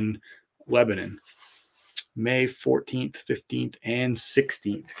lived in Lebanon. May 14th, 15th, and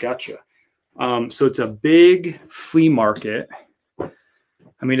 16th. Gotcha. So it's a big flea market.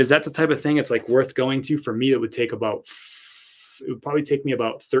 I mean, is that the type of thing it's like worth going to? For me, it would probably take me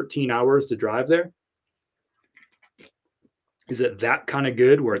about 13 hours to drive there. Is it that kind of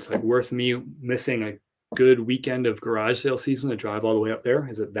good where it's like worth me missing good weekend of garage sale season to drive all the way up there?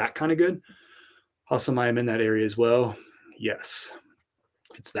 Is it that kind of good? Also, I am in that area as well. Yes,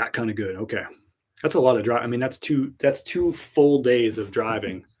 it's that kind of good. Okay. That's a lot of drive. I mean, that's two full days of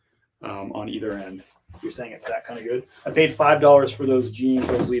driving on either end. You're saying it's that kind of good. I paid $5 for those jeans,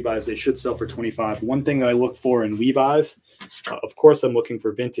 those Levi's. They should sell for $25. One thing that I look for in Levi's, of course, I'm looking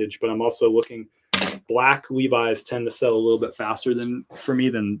for vintage, but I'm also looking. Black Levi's tend to sell a little bit faster than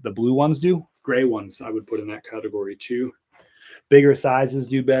the blue ones do. Gray ones I would put in that category too. Bigger sizes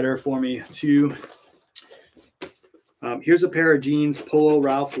do better for me too. Here's a pair of jeans, Polo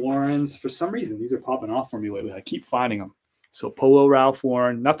Ralph Lauren's. For some reason, these are popping off for me lately. I keep finding them. So Polo Ralph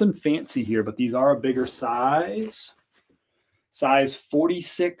Lauren, nothing fancy here, but these are a bigger size. Size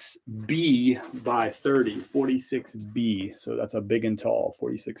 46B by 30, 46B. So that's a big and tall,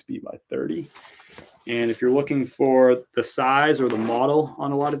 46B by 30. And if you're looking for the size or the model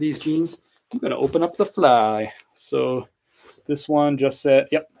on a lot of these jeans, I'm going to open up the fly. So this one just said,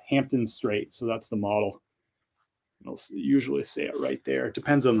 yep, Hampton Straight. So that's the model. I'll usually say it right there. It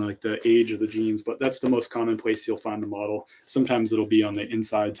depends on like the age of the jeans, but that's the most common place you'll find the model. Sometimes it'll be on the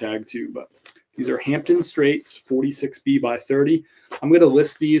inside tag too, but these are Hampton Straights, 46B by 30. I'm going to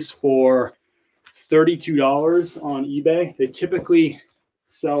list these for $32 on eBay. They typically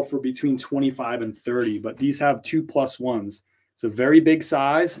sell for between 25 and 30, but these have 2+1s. It's a very big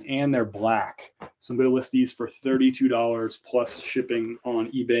size and they're black. So I'm going to list these for $32 plus shipping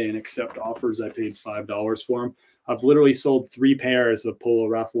on eBay and accept offers. I paid $5 for them. I've literally sold 3 pairs of Polo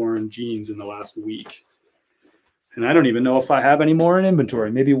Ralph Lauren jeans in the last week. And I don't even know if I have any more in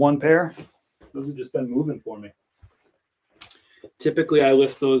inventory. Maybe 1 pair. Those have just been moving for me. Typically, I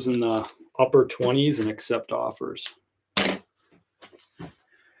list those in the upper 20s and accept offers.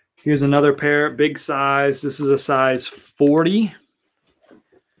 Here's another pair, big size. This is a size 40.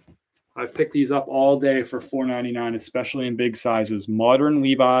 I've picked these up all day for $4.99, especially in big sizes. Modern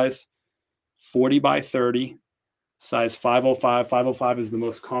Levi's, 40 by 30, size 505. 505 is the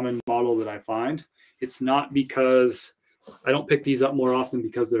most common model that I find. It's not because I don't pick these up more often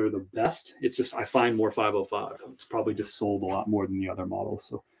because they're the best. It's just I find more 505. It's probably just sold a lot more than the other models.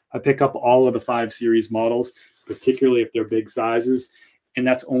 So I pick up all of the 5 Series models, particularly if they're big sizes. And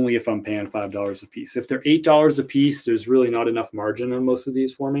that's only if I'm paying $5 a piece. If they're $8 a piece, there's really not enough margin on most of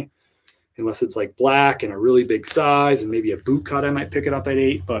these for me. Unless it's like black and a really big size and maybe a boot cut, I might pick it up at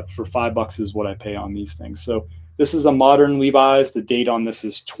 $8. But for $5 is what I pay on these things. So this is a modern Levi's. The date on this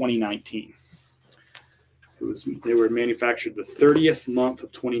is 2019. They were manufactured the 30th month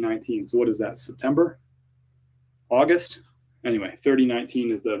of 2019. So what is that? September? August? Anyway,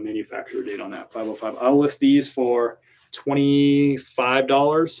 3019 is the manufacturer date on that 505. I'll list these for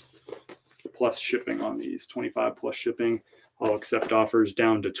 $25 plus shipping on these. 25 plus shipping. I'll accept offers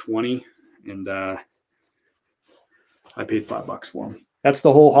down to 20, and I paid $5 for them. That's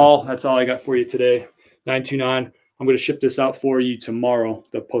the whole haul. That's all I got for you today. 929. I'm going to ship this out for you tomorrow.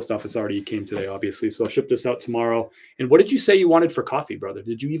 The post office already came today, obviously, so I'll ship this out tomorrow. And what did you say you wanted for coffee, brother?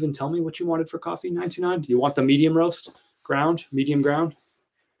 Did you even tell me what you wanted for coffee? 929. Do you want the medium roast ground, medium ground?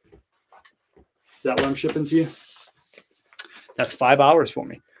 Is that what I'm shipping to you? That's 5 hours for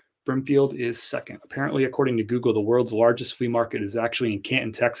me. Brimfield is second. Apparently, according to Google, the world's largest flea market is actually in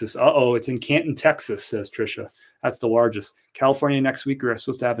Canton, Texas. Uh-oh, it's in Canton, Texas, says Trisha. That's the largest. California next week, we're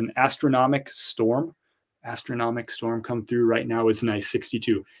supposed to have an astronomic storm come through right now. It's nice,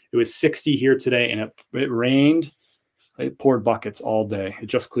 62. It was 60 here today, and it rained. It poured buckets all day. It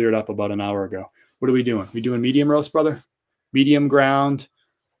just cleared up about an hour ago. What are we doing? We doing medium roast, brother? Medium ground,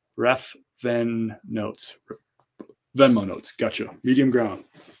 Venmo notes. Gotcha. Medium ground.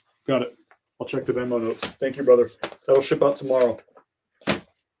 Got it. I'll check the Venmo notes. Thank you, brother. That'll ship out tomorrow.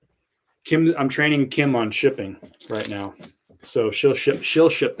 Kim, I'm training Kim on shipping right now. So she'll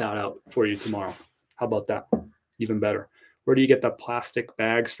ship that out for you tomorrow. How about that? Even better. Where do you get the plastic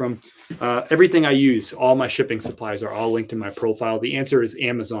bags from? Everything I use, all my shipping supplies are all linked in my profile. The answer is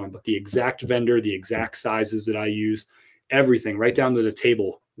Amazon, but the exact vendor, the exact sizes that I use, everything, right down to the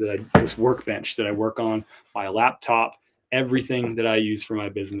table, this workbench that I work on, my laptop, everything that I use for my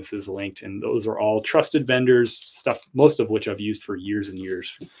business is linked. And those are all trusted vendors, stuff, most of which I've used for years and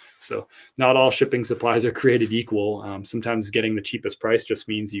years. So not all shipping supplies are created equal. Sometimes getting the cheapest price just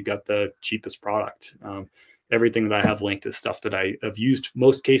means you got the cheapest product. Everything that I have linked is stuff that I have used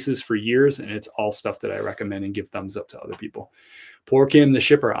most cases for years, and it's all stuff that I recommend and give thumbs up to other people. Poor Kim, the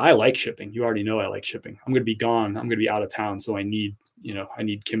shipper. I like shipping. You already know I like shipping. I'm going to be gone. I'm going to be out of town. So I need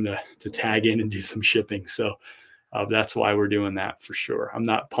Kim to tag in and do some shipping. So that's why we're doing that for sure. I'm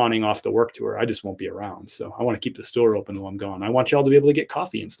not pawning off the work to her. I just won't be around. So I want to keep the store open while I'm gone. I want y'all to be able to get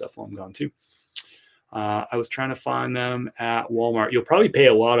coffee and stuff while I'm gone too. I was trying to find them at Walmart. You'll probably pay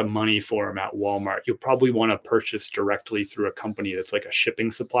a lot of money for them at Walmart. You'll probably want to purchase directly through a company that's like a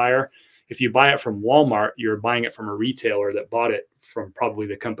shipping supplier. If you buy it from Walmart, you're buying it from a retailer that bought it from probably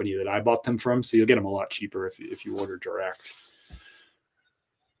the company that I bought them from. So you'll get them a lot cheaper if you order direct.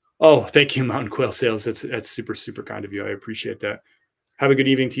 Oh, thank you, Mountain Quail Sales. That's super, super kind of you. I appreciate that. Have a good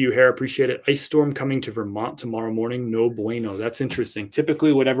evening to you, Hare. Appreciate it. Ice storm coming to Vermont tomorrow morning. No bueno. That's interesting.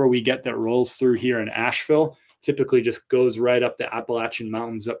 Typically, whatever we get that rolls through here in Asheville typically just goes right up the Appalachian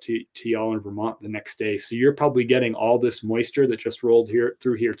Mountains up to y'all in Vermont the next day. So you're probably getting all this moisture that just rolled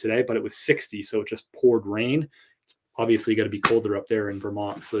through here today, but it was 60, so it just poured rain. It's obviously going to be colder up there in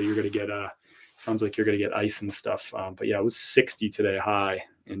Vermont, so you're going to get sounds like you're going to get ice and stuff. But yeah, it was 60 today high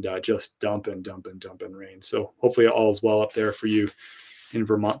and just dumping rain. So hopefully all's well up there for you in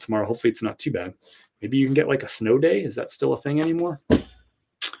Vermont tomorrow. Hopefully it's not too bad. Maybe you can get like a snow day. Is that still a thing anymore?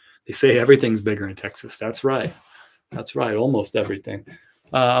 They say everything's bigger in Texas. That's right. That's right. Almost everything.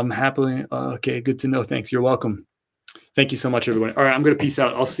 I'm happily. Okay. Good to know. Thanks. You're welcome. Thank you so much, everyone. All right. I'm going to peace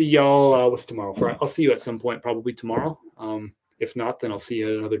out. I'll see y'all. What's tomorrow? I'll see you at some point, probably tomorrow. If not, then I'll see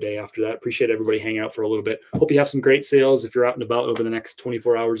you another day after that. Appreciate everybody hanging out for a little bit. Hope you have some great sales if you're out and about over the next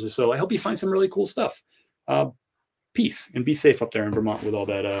 24 hours or so. I hope you find some really cool stuff. Peace and be safe up there in Vermont with all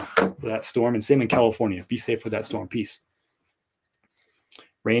that storm, and same in California. Be safe with that storm. Peace.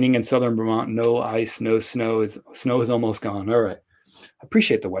 Raining in southern Vermont, no ice, no snow. Snow is almost gone. All right. I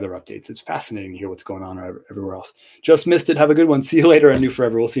appreciate the weather updates. It's fascinating to hear what's going on everywhere else. Just missed it. Have a good one. See you later on New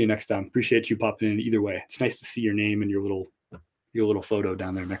Forever. We'll see you next time. Appreciate you popping in either way. It's nice to see your name and your little photo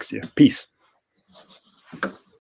down there next to you. Peace.